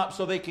lifting them up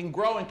so they can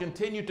grow and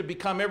continue to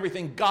become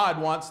everything God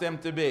wants them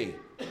to be.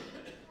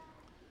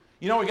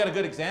 We got a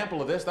good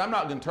example of this. I'm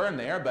not going to turn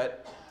there,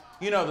 but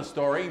you know the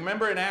story.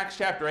 Remember in Acts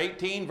chapter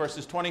 18,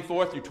 verses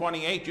 24 through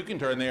 28. You can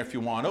turn there if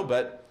you want to,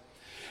 but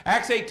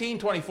Acts 18,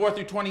 24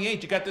 through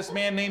 28, you got this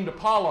man named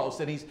Apollos,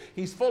 and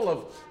he's full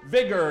of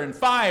vigor and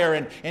fire,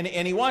 and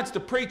he wants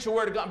to preach the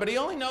word of God, but he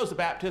only knows the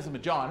baptism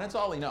of John. That's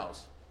all he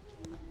knows.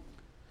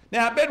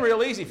 Now, it'd been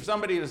real easy for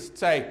somebody to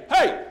say,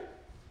 hey,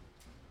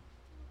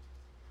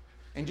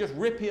 and just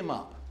rip him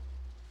up.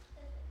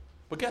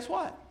 But guess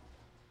what?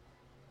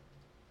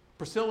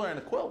 Priscilla and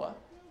Aquila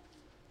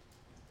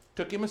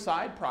took him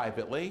aside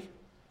privately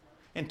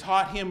and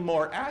taught him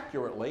more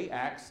accurately,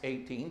 Acts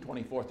 18,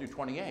 24 through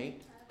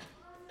 28,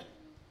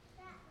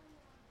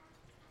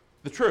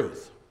 the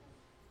truth.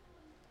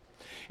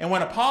 And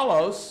when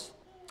Apollos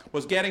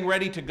was getting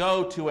ready to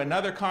go to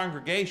another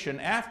congregation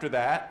after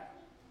that,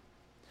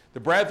 the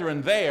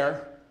brethren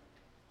there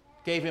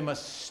gave him a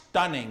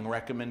stunning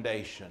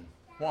recommendation.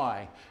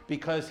 Why?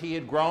 Because he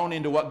had grown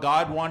into what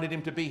God wanted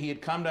him to be. He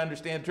had come to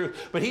understand the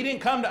truth. But he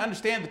didn't come to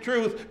understand the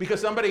truth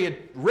because somebody had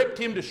ripped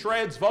him to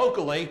shreds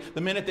vocally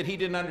the minute that he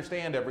didn't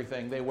understand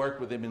everything. They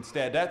worked with him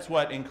instead. That's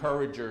what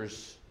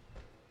encouragers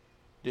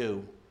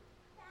do.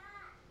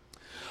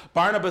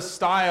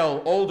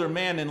 Barnabas-style older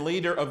men and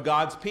leader of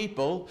God's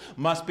people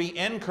must be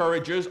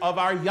encouragers of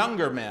our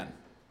younger men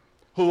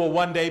who will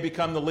one day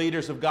become the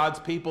leaders of God's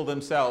people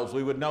themselves.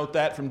 We would note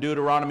that from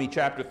Deuteronomy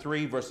chapter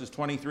 3, verses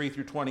 23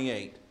 through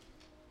 28.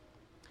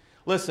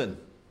 Listen,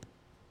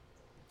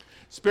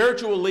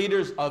 spiritual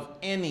leaders of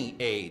any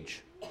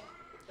age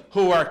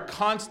who are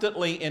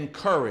constantly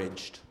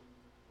encouraged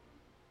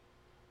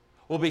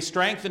will be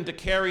strengthened to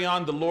carry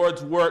on the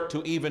Lord's work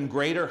to even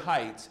greater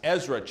heights.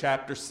 Ezra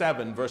chapter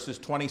 7, verses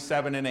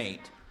 27 and 8.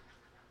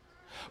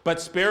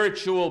 But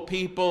spiritual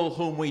people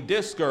whom we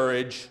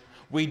discourage,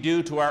 we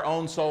do to our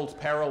own soul's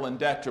peril and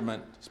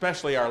detriment,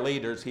 especially our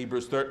leaders,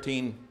 Hebrews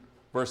 13,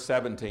 verse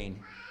 17.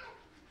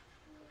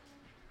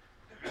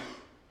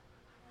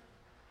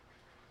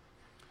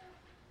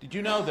 Did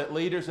you know that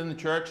leaders in the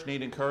church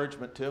need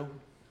encouragement too?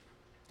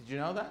 Did you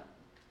know that?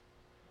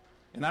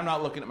 And I'm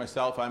not looking at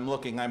myself,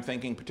 I'm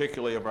thinking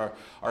particularly of our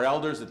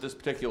elders at this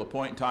particular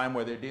point in time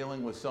where they're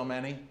dealing with so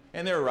many,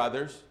 and there are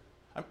others.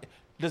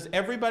 Does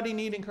everybody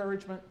need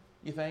encouragement,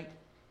 you think?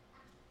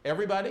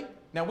 Everybody?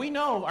 Now we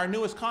know our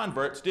newest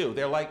converts do.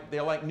 They're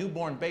like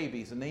newborn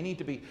babies, and they need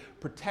to be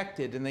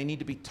protected, and they need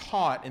to be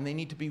taught, and they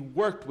need to be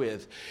worked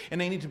with,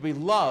 and they need to be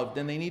loved,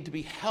 and they need to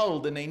be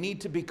held, and they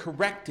need to be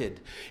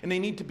corrected, and they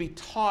need to be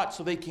taught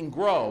so they can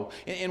grow.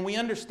 And we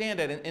understand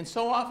that. And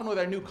so often with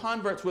our new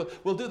converts,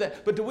 we'll do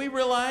that. But do we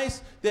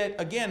realize that,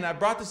 again, I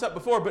brought this up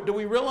before, but do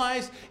we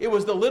realize it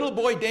was the little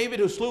boy David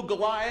who slew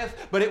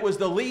Goliath, but it was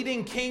the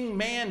leading king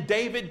man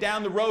David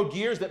down the road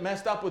years that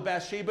messed up with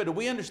Bathsheba? Do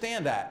we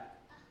understand that?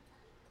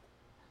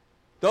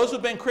 Those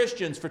who've been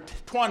Christians for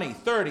 20,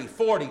 30,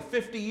 40,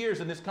 50 years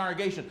in this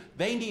congregation,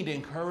 they need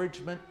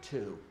encouragement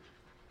too.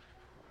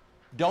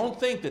 Don't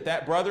think that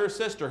that brother or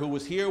sister who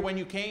was here when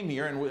you came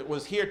here and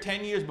was here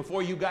 10 years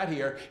before you got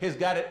here has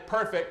got it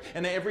perfect,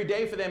 and every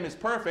day for them is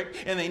perfect,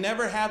 and they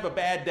never have a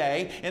bad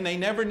day, and they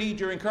never need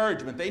your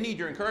encouragement. They need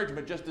your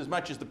encouragement just as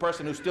much as the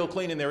person who's still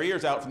cleaning their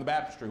ears out from the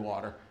baptistry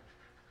water.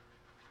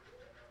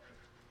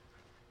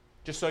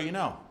 Just so you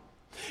know.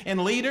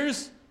 And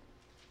leaders,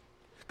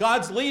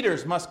 God's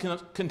leaders must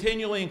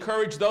continually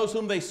encourage those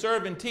whom they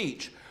serve and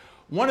teach.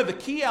 One of the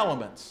key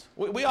elements,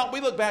 we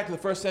look back to the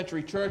first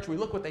century church, we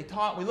look what they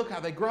taught, we look how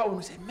they grow, and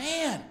we say,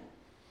 man,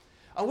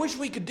 I wish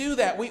we could do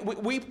that.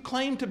 We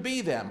claim to be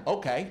them.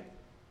 Okay.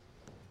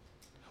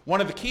 One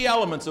of the key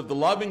elements of the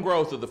love and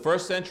growth of the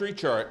first century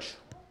church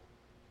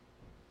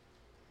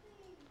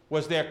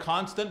was their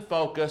constant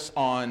focus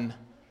on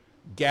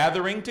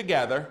gathering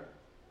together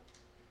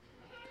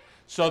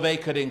so they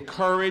could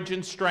encourage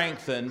and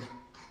strengthen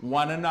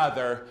one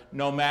another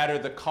no matter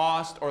the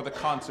cost or the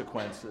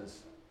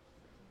consequences.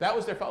 That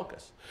was their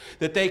focus.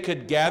 That they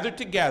could gather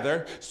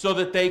together so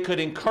that they could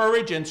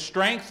encourage and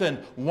strengthen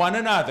one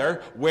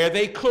another where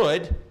they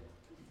could.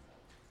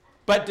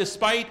 But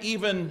despite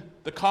even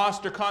the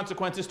cost or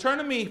consequences, turn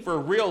to me for a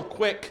real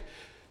quick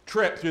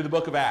trip through the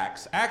book of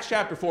Acts. Acts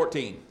chapter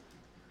 14.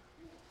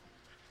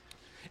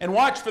 And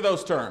watch for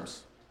those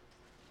terms.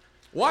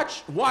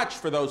 Watch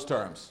for those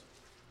terms.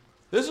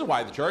 This is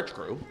why the church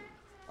grew,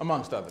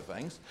 amongst other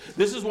things.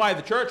 This is why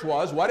the church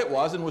was what it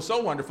was and was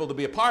so wonderful to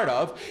be a part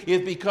of,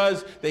 is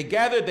because they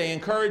gathered, they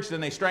encouraged,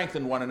 and they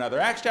strengthened one another.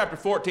 Acts chapter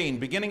 14,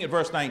 beginning at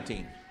verse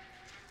 19.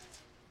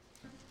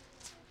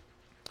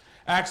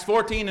 Acts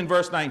 14 and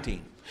verse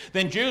 19.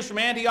 Then Jews from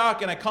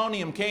Antioch and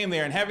Iconium came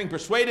there, and having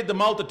persuaded the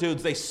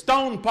multitudes, they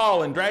stoned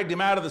Paul and dragged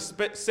him out of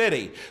the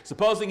city,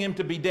 supposing him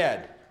to be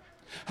dead.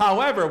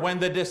 However, when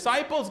the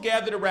disciples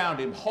gathered around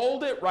him,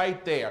 hold it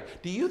right there.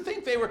 Do you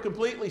think they were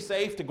completely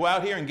safe to go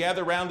out here and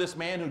gather around this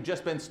man who'd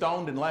just been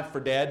stoned and left for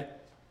dead?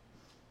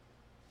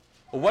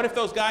 Well, what if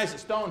those guys that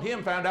stoned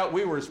him found out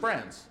we were his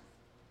friends?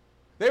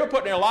 They were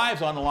putting their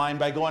lives on the line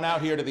by going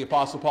out here to the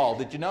Apostle Paul.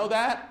 Did you know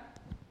that?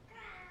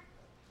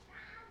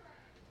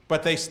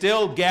 But they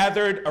still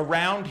gathered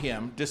around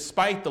him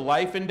despite the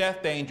life and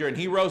death danger, and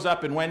he rose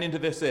up and went into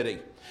the city.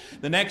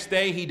 The next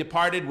day he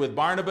departed with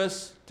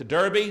Barnabas to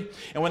Derbe,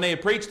 and when they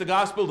had preached the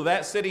gospel to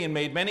that city and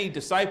made many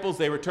disciples,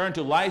 they returned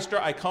to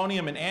Lystra,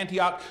 Iconium, and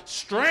Antioch,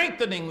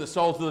 strengthening the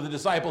souls of the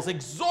disciples,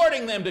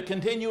 exhorting them to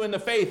continue in the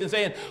faith, and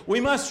saying,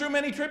 we must through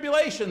many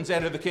tribulations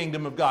enter the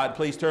kingdom of God.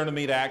 Please turn to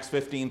me to Acts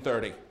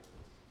 15:30.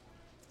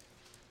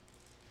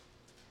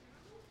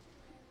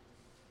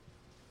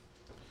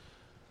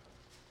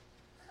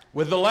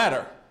 With the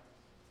letter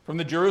from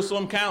the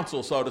Jerusalem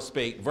council, so to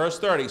speak. Verse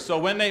 30, so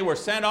when they were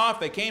sent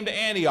off, they came to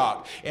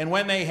Antioch. And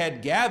when they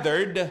had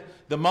gathered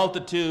the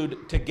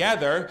multitude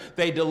together,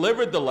 they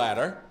delivered the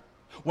letter.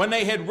 When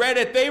they had read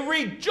it, they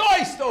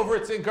rejoiced over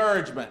its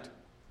encouragement.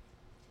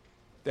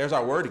 There's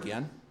our word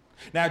again.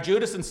 Now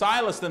Judas and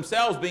Silas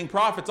themselves, being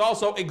prophets,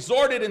 also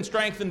exhorted and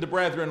strengthened the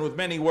brethren with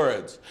many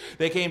words.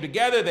 They came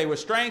together, they were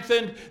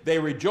strengthened, they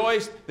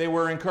rejoiced, they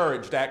were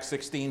encouraged. Acts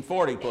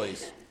 16:40,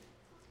 please.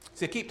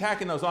 See, keep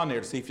tacking those on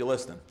there to see if you're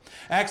listening.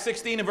 Acts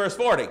 16 and verse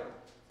 40.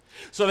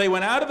 So they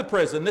went out of the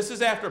prison. This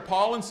is after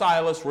Paul and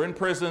Silas were in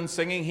prison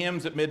singing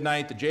hymns at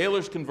midnight. The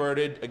jailers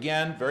converted.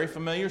 Again, very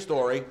familiar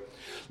story.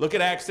 Look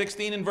at Acts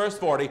 16 and verse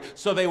 40.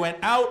 So they went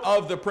out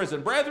of the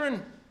prison.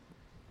 Brethren,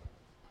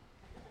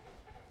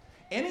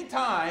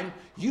 anytime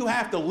you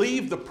have to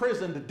leave the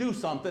prison to do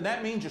something,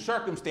 that means your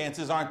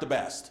circumstances aren't the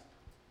best.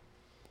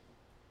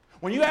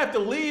 When you have to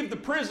leave the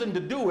prison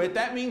to do it,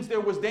 that means there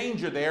was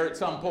danger there at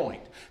some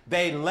point.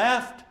 They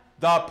left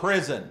the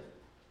prison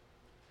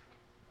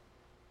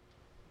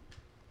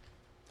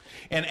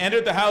and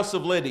entered the house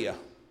of Lydia.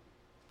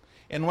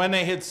 And when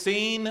they had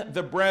seen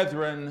the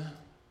brethren,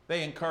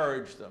 they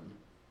encouraged them.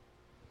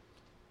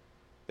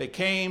 They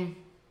came,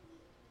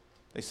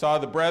 they saw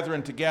the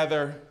brethren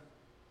together,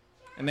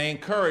 and they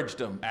encouraged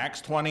them.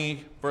 Acts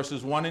 20,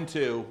 verses 1 and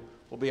 2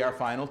 will be our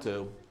final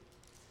two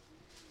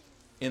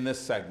in this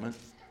segment.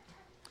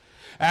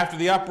 After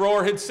the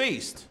uproar had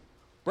ceased.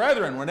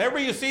 Brethren, whenever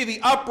you see the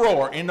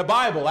uproar in the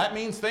Bible, that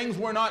means things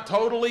were not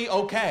totally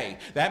okay.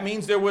 That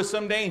means there was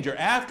some danger.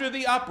 After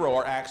the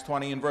uproar, Acts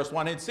 20 and verse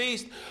 1 had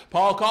ceased,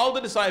 Paul called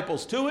the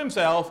disciples to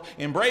himself,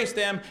 embraced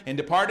them, and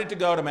departed to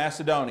go to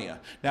Macedonia.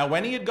 Now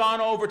when he had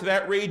gone over to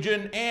that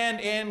region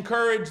and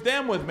encouraged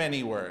them with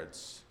many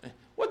words.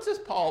 What's this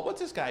Paul,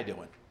 what's this guy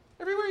doing?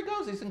 Everywhere he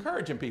goes, he's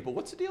encouraging people.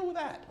 What's the deal with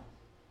that?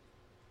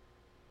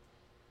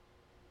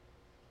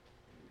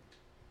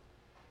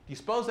 Do you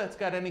suppose that's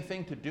got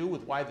anything to do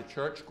with why the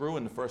church grew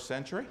in the first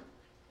century?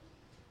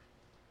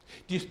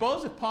 Do you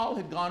suppose if Paul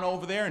had gone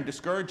over there and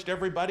discouraged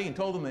everybody and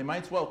told them they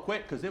might as well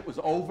quit because it was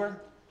over?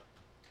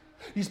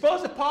 Do you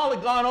suppose if Paul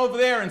had gone over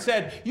there and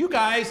said, you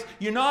guys,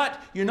 you're not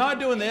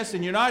doing this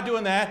and you're not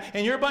doing that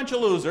and you're a bunch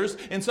of losers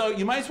and so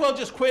you might as well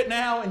just quit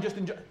now and just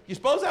enjoy. You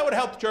suppose that would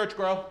help the church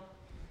grow?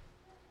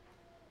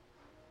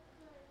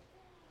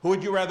 Who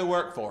would you rather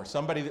work for?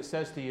 Somebody that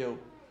says to you,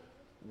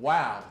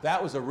 wow,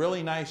 that was a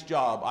really nice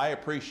job. I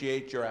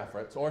appreciate your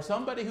efforts. Or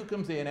somebody who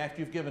comes in after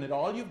you've given it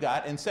all you've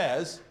got and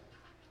says,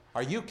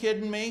 are you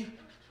kidding me?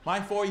 My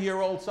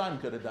 4-year-old son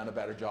could have done a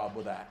better job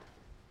with that.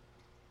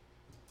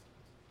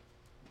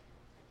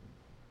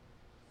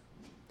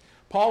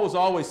 Paul was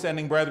always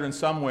sending brethren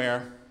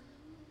somewhere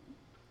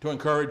to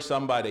encourage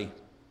somebody.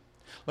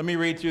 Let me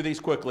read through these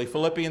quickly.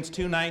 Philippians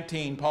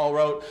 2:19, Paul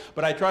wrote,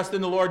 "But I trust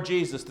in the Lord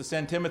Jesus to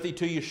send Timothy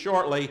to you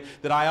shortly,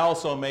 that I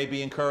also may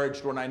be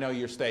encouraged when I know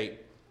your state."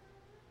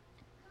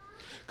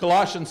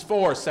 Colossians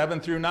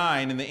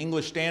 4:7-9 in the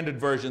English Standard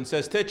Version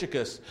says,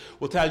 "Tychicus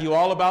will tell you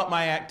all about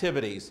my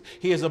activities.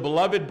 He is a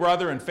beloved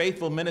brother and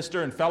faithful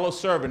minister and fellow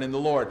servant in the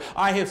Lord.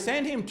 I have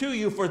sent him to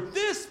you for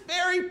this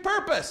very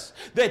purpose,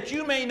 that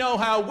you may know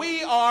how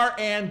we are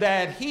and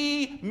that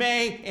he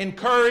may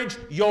encourage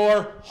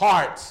your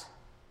hearts."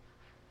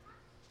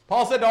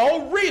 Paul said the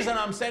whole reason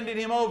I'm sending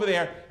him over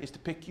there is to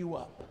pick you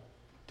up,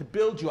 to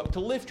build you up, to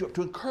lift you up,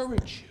 to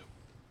encourage you.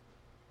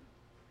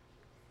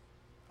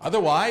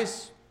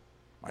 Otherwise,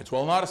 might as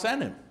well not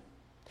send him.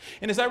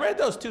 And as I read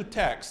those two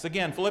texts,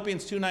 again,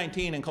 Philippians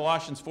 2:19 and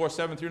Colossians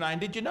 4:7-9,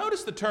 did you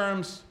notice the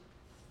terms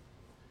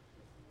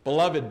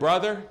beloved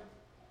brother,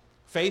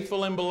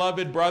 faithful and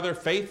beloved brother,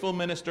 faithful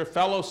minister,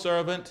 fellow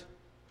servant?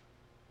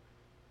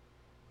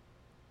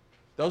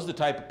 Those are the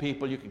type of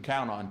people you can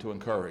count on to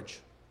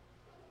encourage.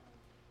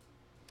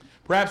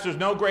 Perhaps there's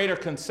no greater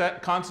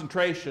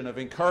concentration of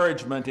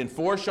encouragement in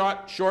 4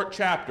 short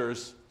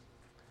chapters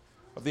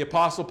of the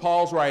Apostle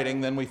Paul's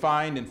writing than we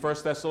find in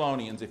 1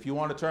 Thessalonians. If you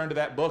want to turn to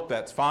that book,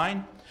 that's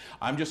fine.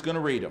 I'm just going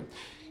to read them.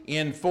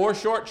 In 4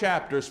 short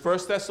chapters,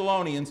 1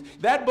 Thessalonians,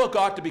 that book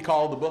ought to be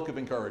called the Book of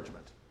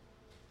Encouragement.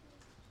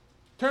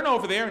 Turn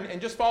over there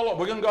and just follow up.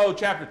 We're going to go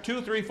chapter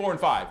 2, 3, 4, and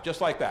 5,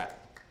 just like that.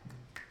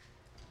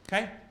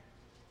 Okay?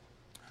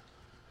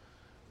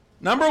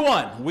 Number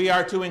 1, we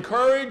are to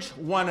encourage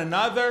one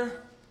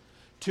another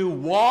to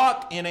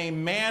walk in a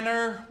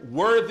manner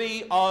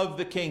worthy of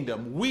the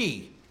kingdom.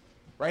 We,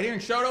 right here in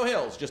Shoto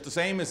Hills, just the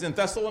same as in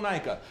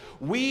Thessalonica,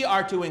 we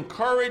are to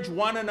encourage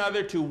one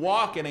another to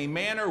walk in a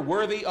manner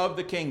worthy of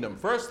the kingdom.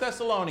 1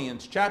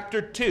 Thessalonians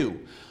chapter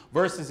 2,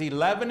 verses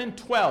 11 and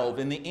 12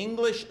 in the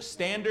English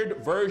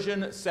Standard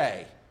Version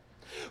say,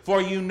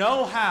 "For you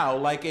know how,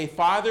 like a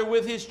father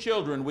with his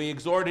children, we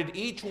exhorted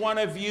each one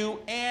of you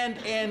and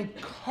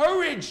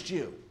encouraged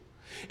you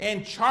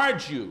and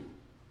charged you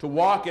to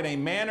walk in a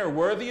manner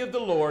worthy of the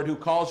Lord who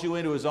calls you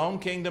into his own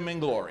kingdom and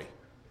glory."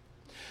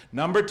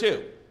 Number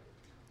 2,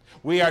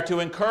 we are to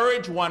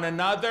encourage one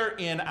another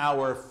in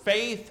our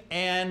faith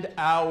and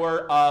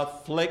our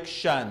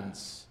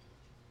afflictions.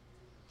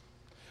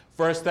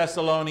 1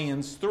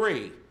 Thessalonians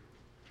 3,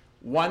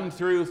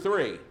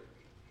 1-3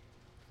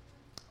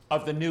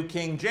 of the New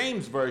King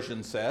James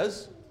Version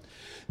says,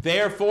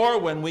 "Therefore,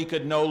 when we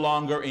could no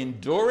longer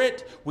endure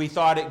it, we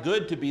thought it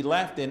good to be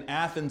left in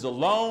Athens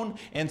alone,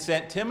 and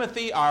sent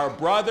Timothy, our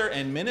brother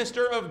and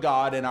minister of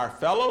God, and our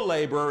fellow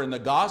laborer in the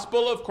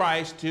gospel of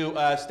Christ, to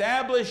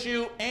establish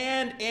you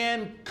and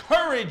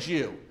encourage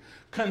you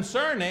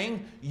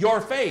concerning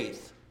your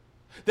faith,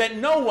 that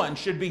no one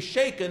should be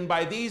shaken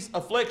by these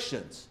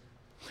afflictions.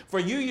 For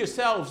you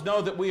yourselves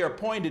know that we are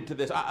appointed to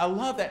this." I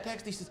love that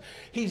text. He says,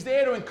 he's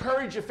there to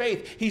encourage your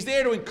faith. He's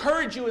there to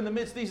encourage you in the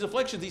midst of these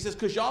afflictions. He says,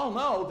 because y'all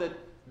know that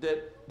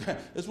this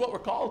is what we're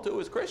called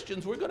to as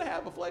Christians. We're going to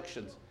have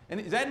afflictions.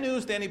 And is that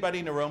news to anybody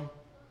in the room?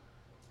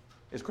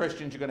 As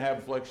Christians, you're going to have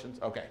afflictions?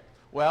 Okay.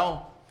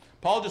 Well,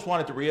 Paul just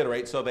wanted to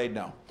reiterate so they'd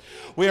know.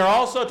 We are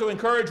also to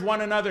encourage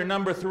one another,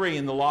 number 3,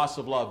 in the loss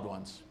of loved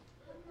ones.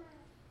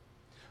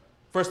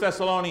 1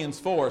 Thessalonians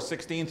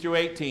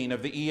 4:16-18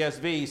 of the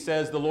ESV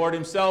says, "The Lord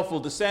himself will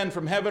descend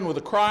from heaven with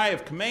a cry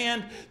of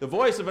command, the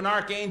voice of an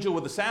archangel,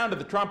 with the sound of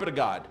the trumpet of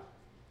God.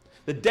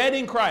 The dead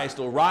in Christ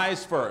will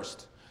rise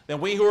first.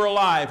 Then we who are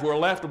alive, who are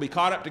left, will be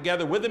caught up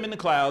together with them in the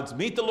clouds,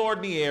 meet the Lord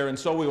in the air, and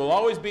so we will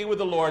always be with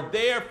the Lord.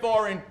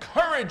 Therefore,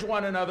 encourage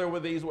one another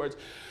with these words."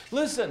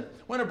 Listen,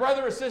 when a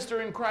brother or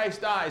sister in Christ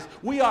dies,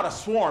 we ought to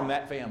swarm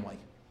that family.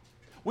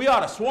 We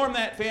ought to swarm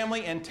that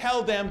family and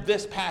tell them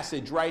this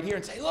passage right here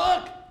and say,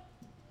 look,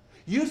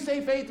 you stay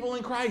faithful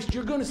in Christ,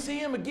 you're going to see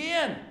him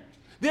again.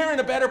 They're in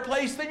a better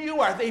place than you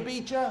are. They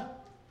beat you.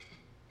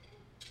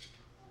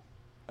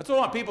 That's what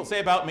I want people to say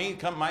about me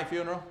come my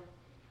funeral.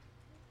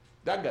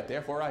 Doug got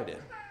there before I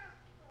did.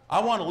 I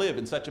want to live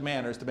in such a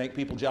manner as to make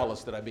people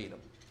jealous that I beat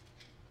them.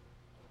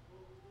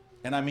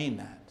 And I mean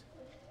that.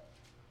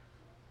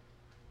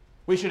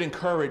 We should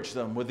encourage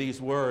them with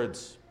these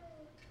words.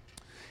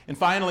 And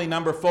finally,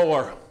 number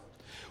 4,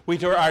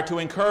 we are to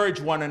encourage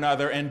one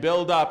another and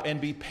build up and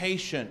be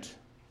patient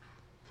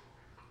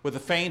with the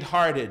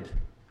faint-hearted,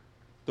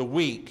 the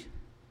weak,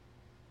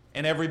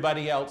 and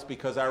everybody else,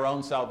 because our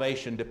own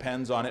salvation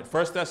depends on it.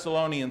 1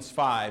 Thessalonians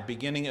 5,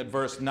 beginning at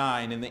verse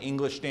 9 in the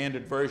English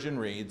Standard Version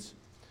reads,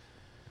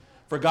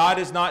 "For God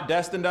has not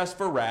destined us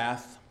for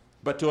wrath,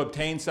 but to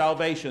obtain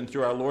salvation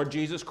through our Lord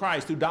Jesus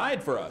Christ, who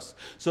died for us,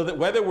 so that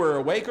whether we're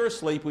awake or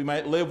asleep, we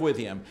might live with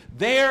him.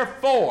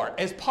 Therefore,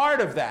 as part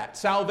of that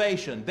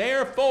salvation,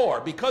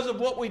 therefore, because of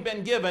what we've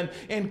been given,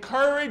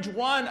 encourage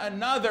one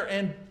another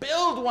and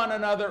build one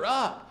another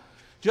up,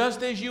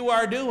 just as you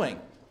are doing.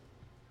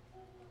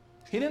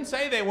 He didn't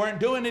say they weren't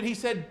doing it. He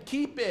said,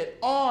 keep it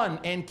on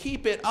and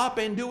keep it up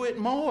and do it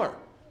more.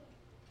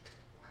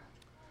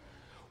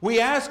 We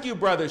ask you,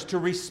 brothers, to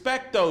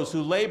respect those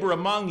who labor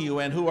among you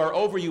and who are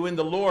over you in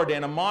the Lord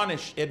and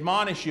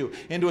admonish you,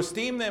 and to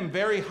esteem them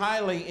very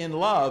highly in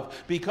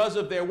love because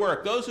of their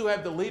work. Those who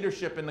have the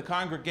leadership in the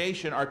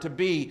congregation are to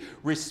be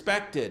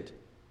respected,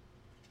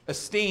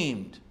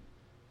 esteemed.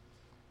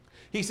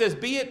 He says,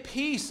 be at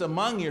peace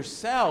among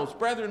yourselves.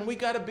 Brethren, we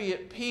got to be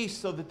at peace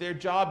so that their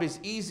job is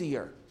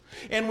easier.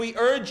 And we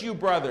urge you,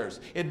 brothers,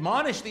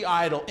 admonish the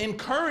idle,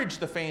 encourage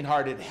the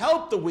faint-hearted,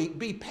 help the weak,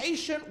 be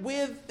patient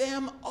with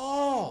them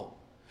all.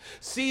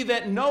 See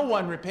that no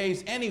one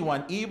repays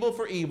anyone evil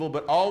for evil,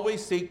 but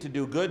always seek to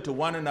do good to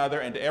one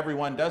another and to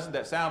everyone. Doesn't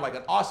that sound like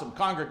an awesome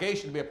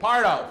congregation to be a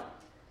part of?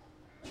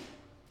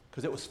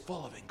 Because it was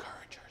full of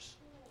encouragers.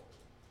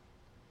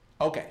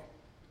 Okay.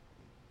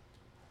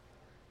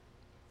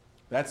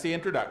 That's the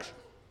introduction.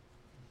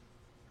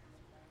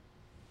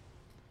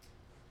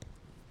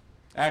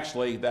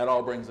 Actually, that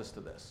all brings us to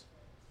this.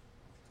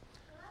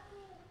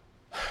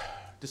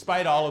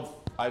 Despite all of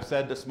I've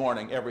said this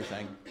morning,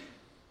 everything,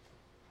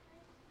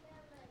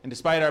 and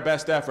despite our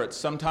best efforts,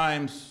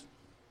 sometimes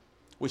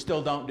we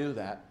still don't do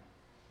that.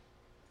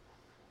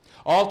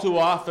 All too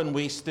often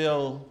we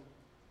still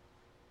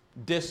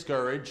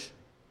discourage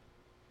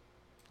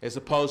as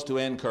opposed to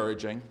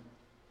encouraging.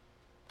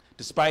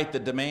 Despite the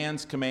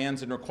demands,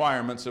 commands, and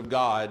requirements of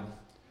God,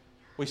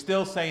 we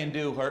still say and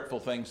do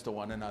hurtful things to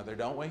one another,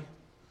 don't we?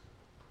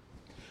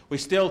 We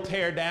still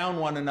tear down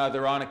one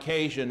another on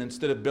occasion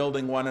instead of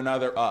building one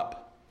another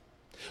up.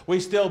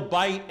 We still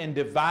bite and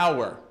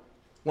devour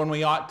when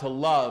we ought to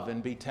love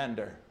and be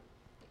tender.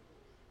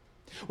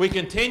 We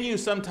continue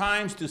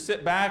sometimes to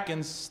sit back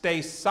and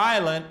stay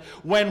silent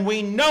when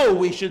we know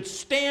we should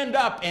stand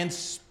up and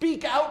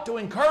speak out to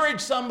encourage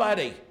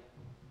somebody.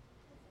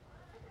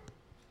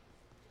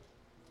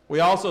 We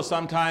also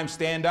sometimes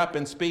stand up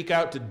and speak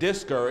out to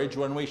discourage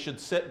when we should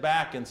sit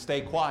back and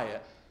stay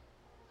quiet.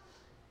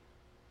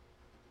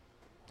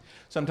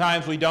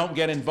 Sometimes we don't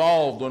get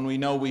involved when we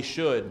know we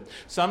should.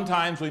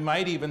 Sometimes we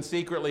might even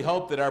secretly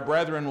hope that our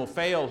brethren will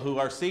fail who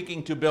are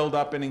seeking to build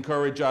up and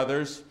encourage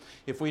others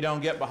if we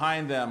don't get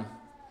behind them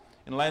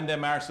and lend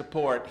them our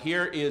support.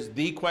 Here is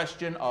the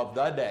question of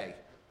the day.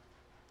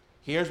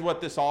 Here's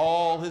what this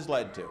all has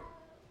led to.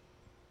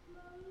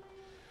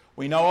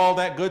 We know all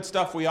that good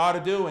stuff we ought to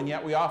do, and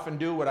yet we often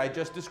do what I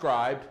just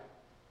described.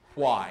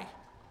 Why?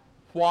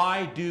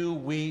 Why do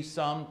we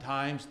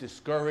sometimes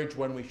discourage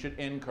when we should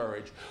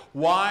encourage?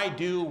 Why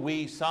do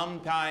we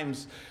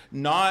sometimes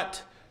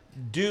not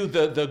do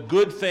the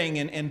good thing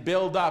and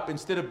build up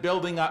instead of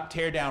building up,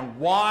 tear down?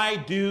 Why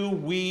do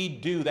we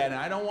do that? And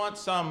I don't want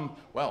some,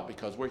 well,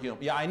 because we're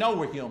human. Yeah, I know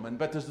we're human,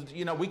 but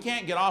we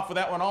can't get off of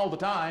that one all the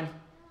time.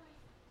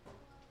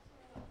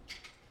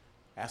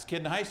 Ask a kid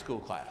in a high school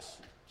class,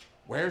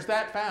 where's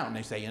that found?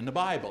 They say, in the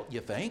Bible.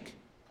 You think?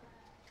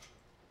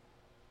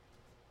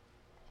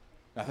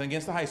 Nothing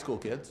against the high school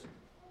kids.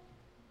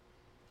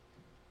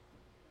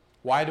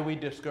 Why do we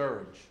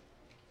discourage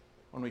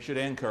when we should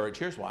encourage?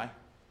 Here's why.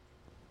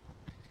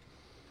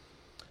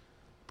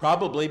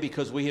 Probably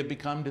because we have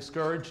become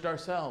discouraged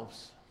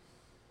ourselves.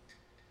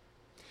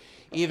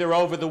 Either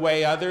over the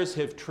way others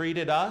have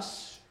treated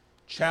us,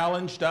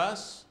 challenged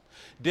us,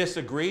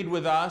 disagreed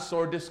with us,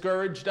 or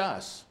discouraged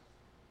us.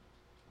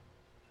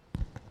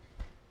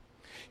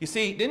 You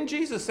see, didn't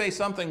Jesus say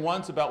something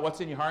once about what's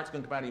in your heart is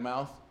going to come out of your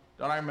mouth?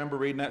 Don't I remember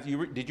reading that?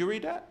 Did you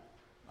read that?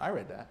 I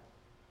read that.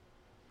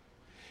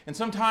 And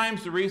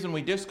sometimes the reason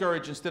we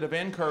discourage instead of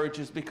encourage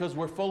is because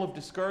we're full of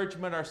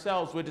discouragement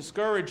ourselves. We're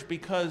discouraged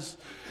because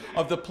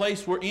of the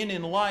place we're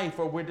in life,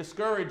 or we're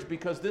discouraged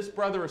because this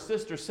brother or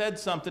sister said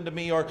something to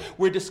me, or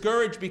we're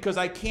discouraged because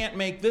I can't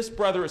make this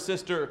brother or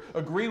sister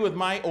agree with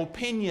my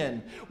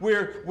opinion.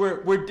 We're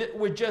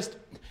just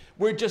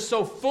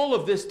so full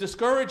of this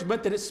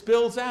discouragement that it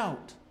spills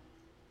out.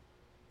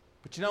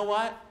 But you know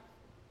what?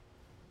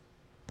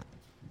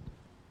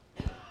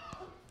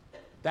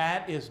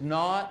 That is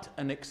not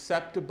an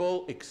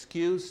acceptable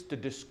excuse to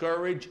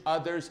discourage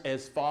others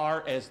as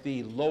far as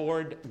the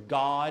Lord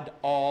God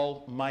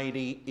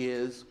Almighty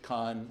is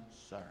concerned.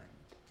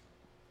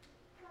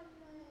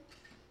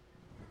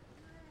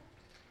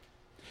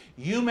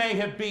 You may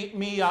have beat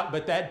me up,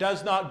 but that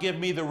does not give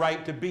me the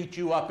right to beat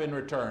you up in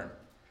return.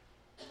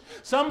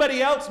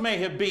 Somebody else may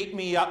have beat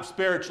me up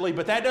spiritually,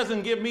 but that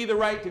doesn't give me the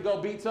right to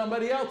go beat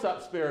somebody else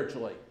up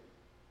spiritually.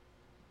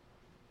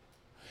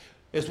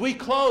 As we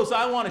close,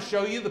 I want to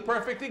show you the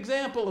perfect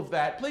example of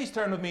that. Please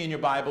turn with me in your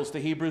Bibles to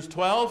Hebrews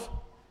 12.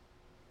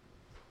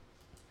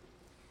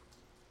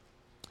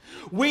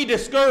 We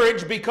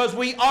discourage because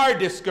we are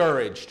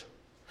discouraged.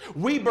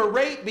 We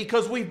berate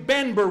because we've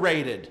been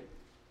berated.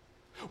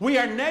 We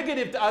are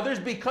negative to others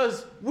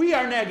because we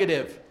are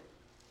negative.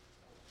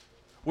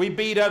 We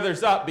beat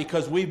others up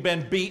because we've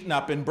been beaten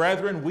up. And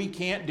brethren, we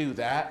can't do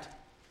that.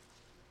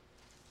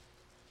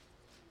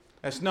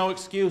 That's no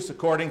excuse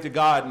according to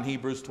God in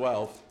Hebrews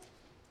 12.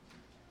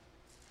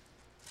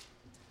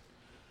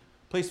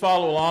 Please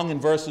follow along in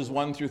verses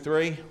 1 through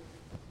 3.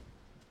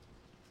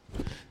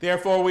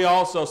 Therefore we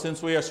also,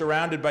 since we are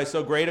surrounded by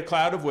so great a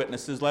cloud of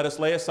witnesses, let us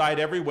lay aside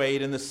every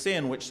weight and the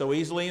sin which so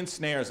easily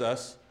ensnares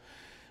us.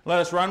 Let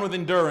us run with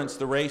endurance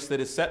the race that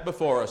is set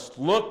before us,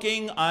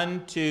 looking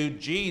unto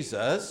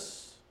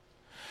Jesus,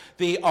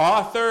 the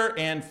author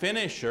and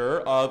finisher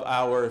of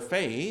our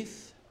faith,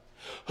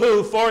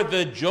 who for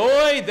the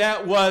joy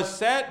that was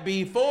set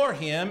before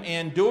him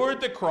endured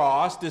the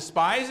cross,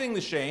 despising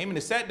the shame, and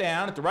is set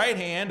down at the right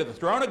hand of the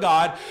throne of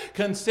God.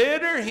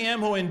 Consider him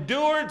who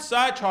endured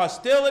such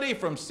hostility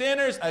from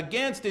sinners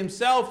against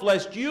himself,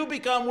 lest you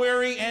become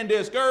weary and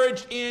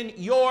discouraged in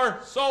your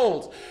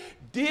souls.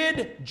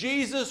 Did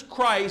Jesus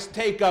Christ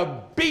take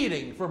a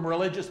beating from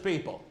religious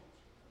people?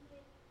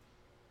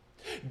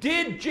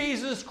 Did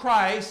Jesus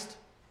Christ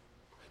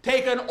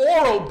take an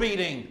oral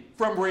beating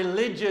from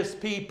religious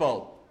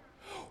people?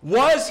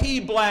 Was he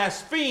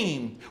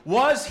blasphemed?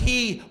 Was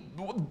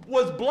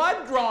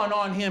blood drawn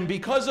on him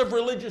because of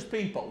religious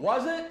people?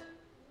 Was it?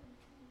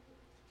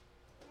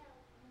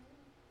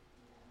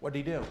 What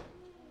did he do?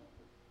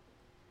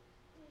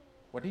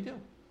 What did he do?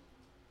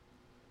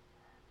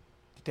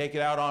 Take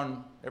it out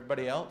on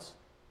everybody else?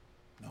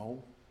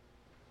 No.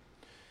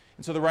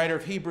 And so the writer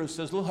of Hebrews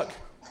says, look,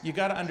 you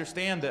got to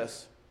understand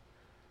this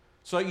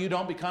so you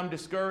don't become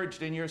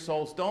discouraged in your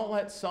souls. Don't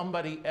let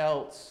somebody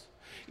else,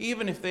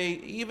 even if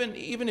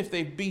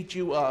they beat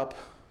you up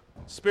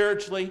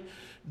spiritually,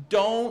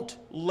 don't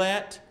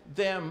let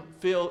them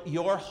fill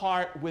your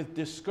heart with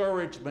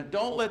discouragement.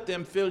 Don't let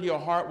them fill your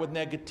heart with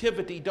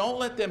negativity. Don't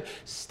let them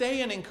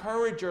stay an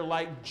encourager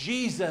like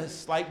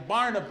Jesus, like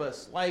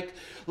Barnabas,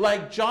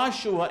 like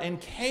Joshua and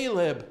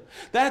Caleb.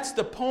 That's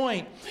the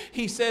point.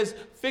 He says,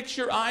 fix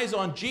your eyes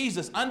on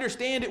Jesus.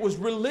 Understand it was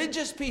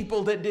religious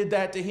people that did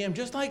that to him,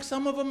 just like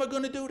some of them are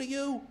going to do to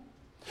you.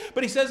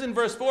 But he says in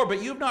verse 4,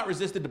 but you've not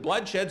resisted to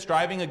bloodshed,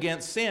 striving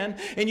against sin,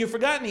 and you've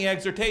forgotten the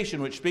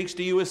exhortation which speaks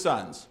to you as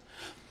sons.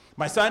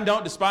 My son,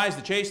 don't despise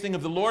the chastening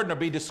of the Lord, nor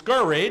be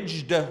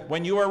discouraged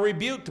when you are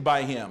rebuked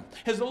by him.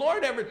 Has the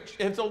Lord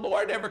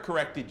ever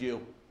corrected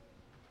you?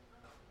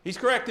 He's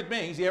corrected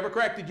me. Has he ever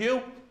corrected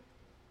you?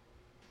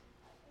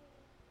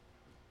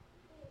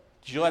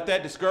 Did you let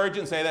that discourage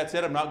you and say, that's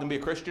it, I'm not going to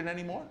be a Christian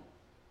anymore?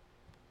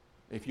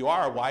 If you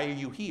are, why are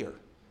you here?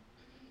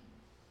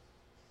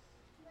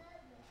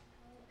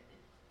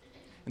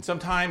 And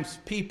sometimes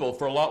people,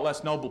 for a lot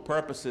less noble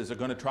purposes, are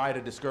going to try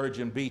to discourage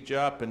you and beat you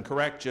up and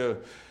correct you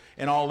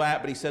and all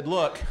that. But he said,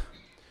 look,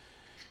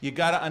 you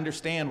got to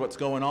understand what's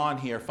going on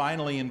here.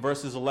 Finally, in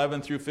verses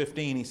 11 through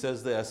 15, he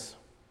says this.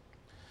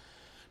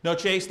 No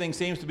chastening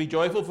seems to be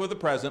joyful for the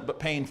present, but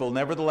painful.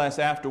 Nevertheless,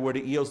 afterward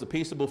it yields the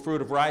peaceable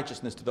fruit of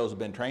righteousness to those who have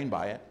been trained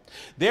by it.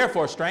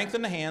 Therefore,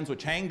 strengthen the hands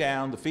which hang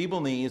down, the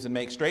feeble knees, and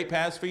make straight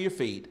paths for your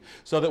feet,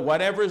 so that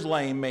whatever is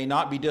lame may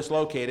not be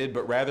dislocated,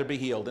 but rather be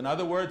healed. In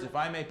other words, if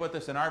I may put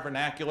this in our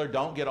vernacular,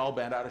 don't get all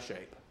bent out of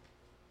shape.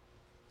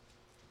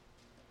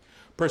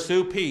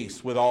 Pursue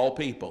peace with all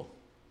people.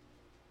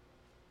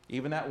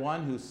 Even that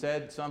one who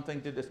said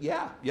something to this.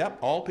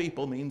 All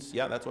people means,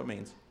 that's what it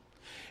means.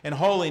 And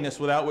holiness,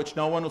 without which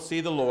no one will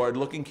see the Lord,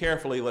 looking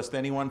carefully lest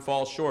anyone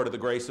fall short of the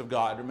grace of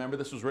God. Remember,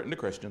 this was written to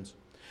Christians.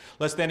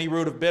 Lest any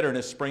root of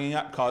bitterness springing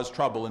up cause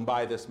trouble, and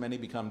by this many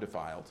become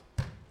defiled.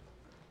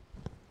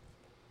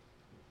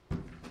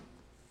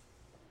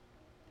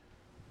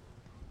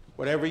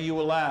 Whatever you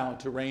allow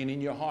to reign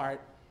in your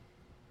heart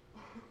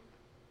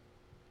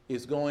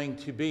is going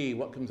to be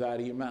what comes out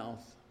of your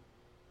mouth.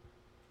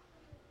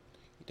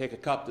 You take a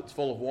cup that's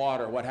full of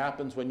water. What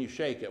happens when you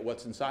shake it?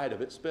 What's inside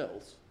of it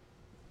spills.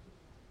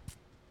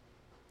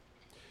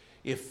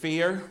 If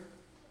fear,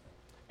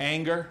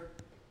 anger,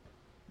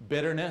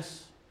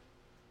 bitterness,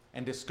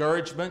 and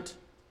discouragement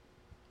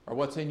are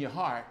what's in your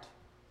heart,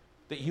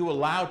 that you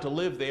allow to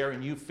live there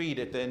and you feed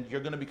it, then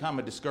you're going to become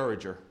a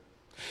discourager.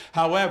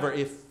 However,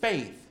 if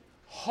faith,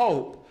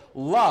 hope,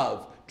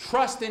 love,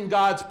 trust in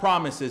God's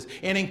promises,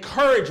 and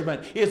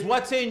encouragement is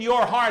what's in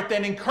your heart,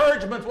 then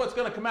encouragement's what's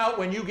going to come out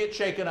when you get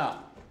shaken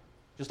up.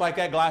 Just like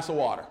that glass of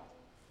water.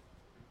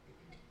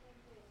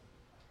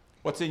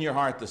 What's in your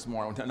heart this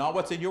morning? Not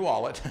what's in your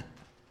wallet.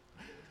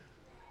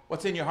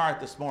 What's in your heart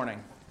this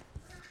morning?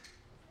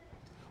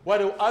 What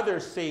do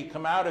others see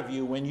come out of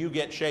you when you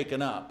get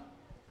shaken up?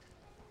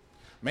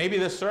 Maybe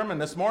this sermon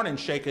this morning's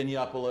shaking you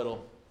up a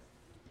little.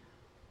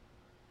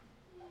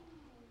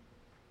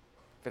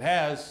 If it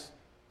has,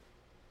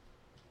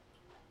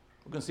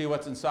 we're going to see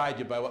what's inside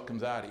you by what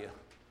comes out of you.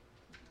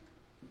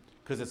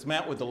 Because it's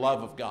meant with the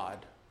love of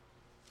God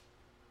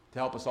to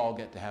help us all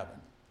get to heaven.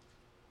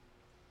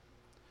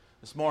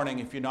 This morning,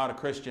 if you're not a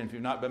Christian, if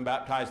you've not been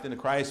baptized into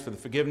Christ for the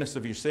forgiveness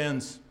of your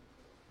sins,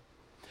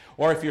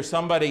 or if you're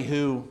somebody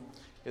who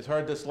has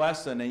heard this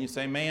lesson and you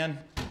say, man,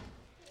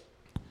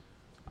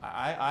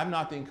 I'm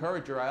not the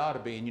encourager I ought to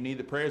be, and you need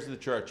the prayers of the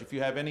church. If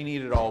you have any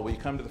need at all, will you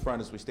come to the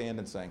front as we stand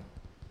and sing?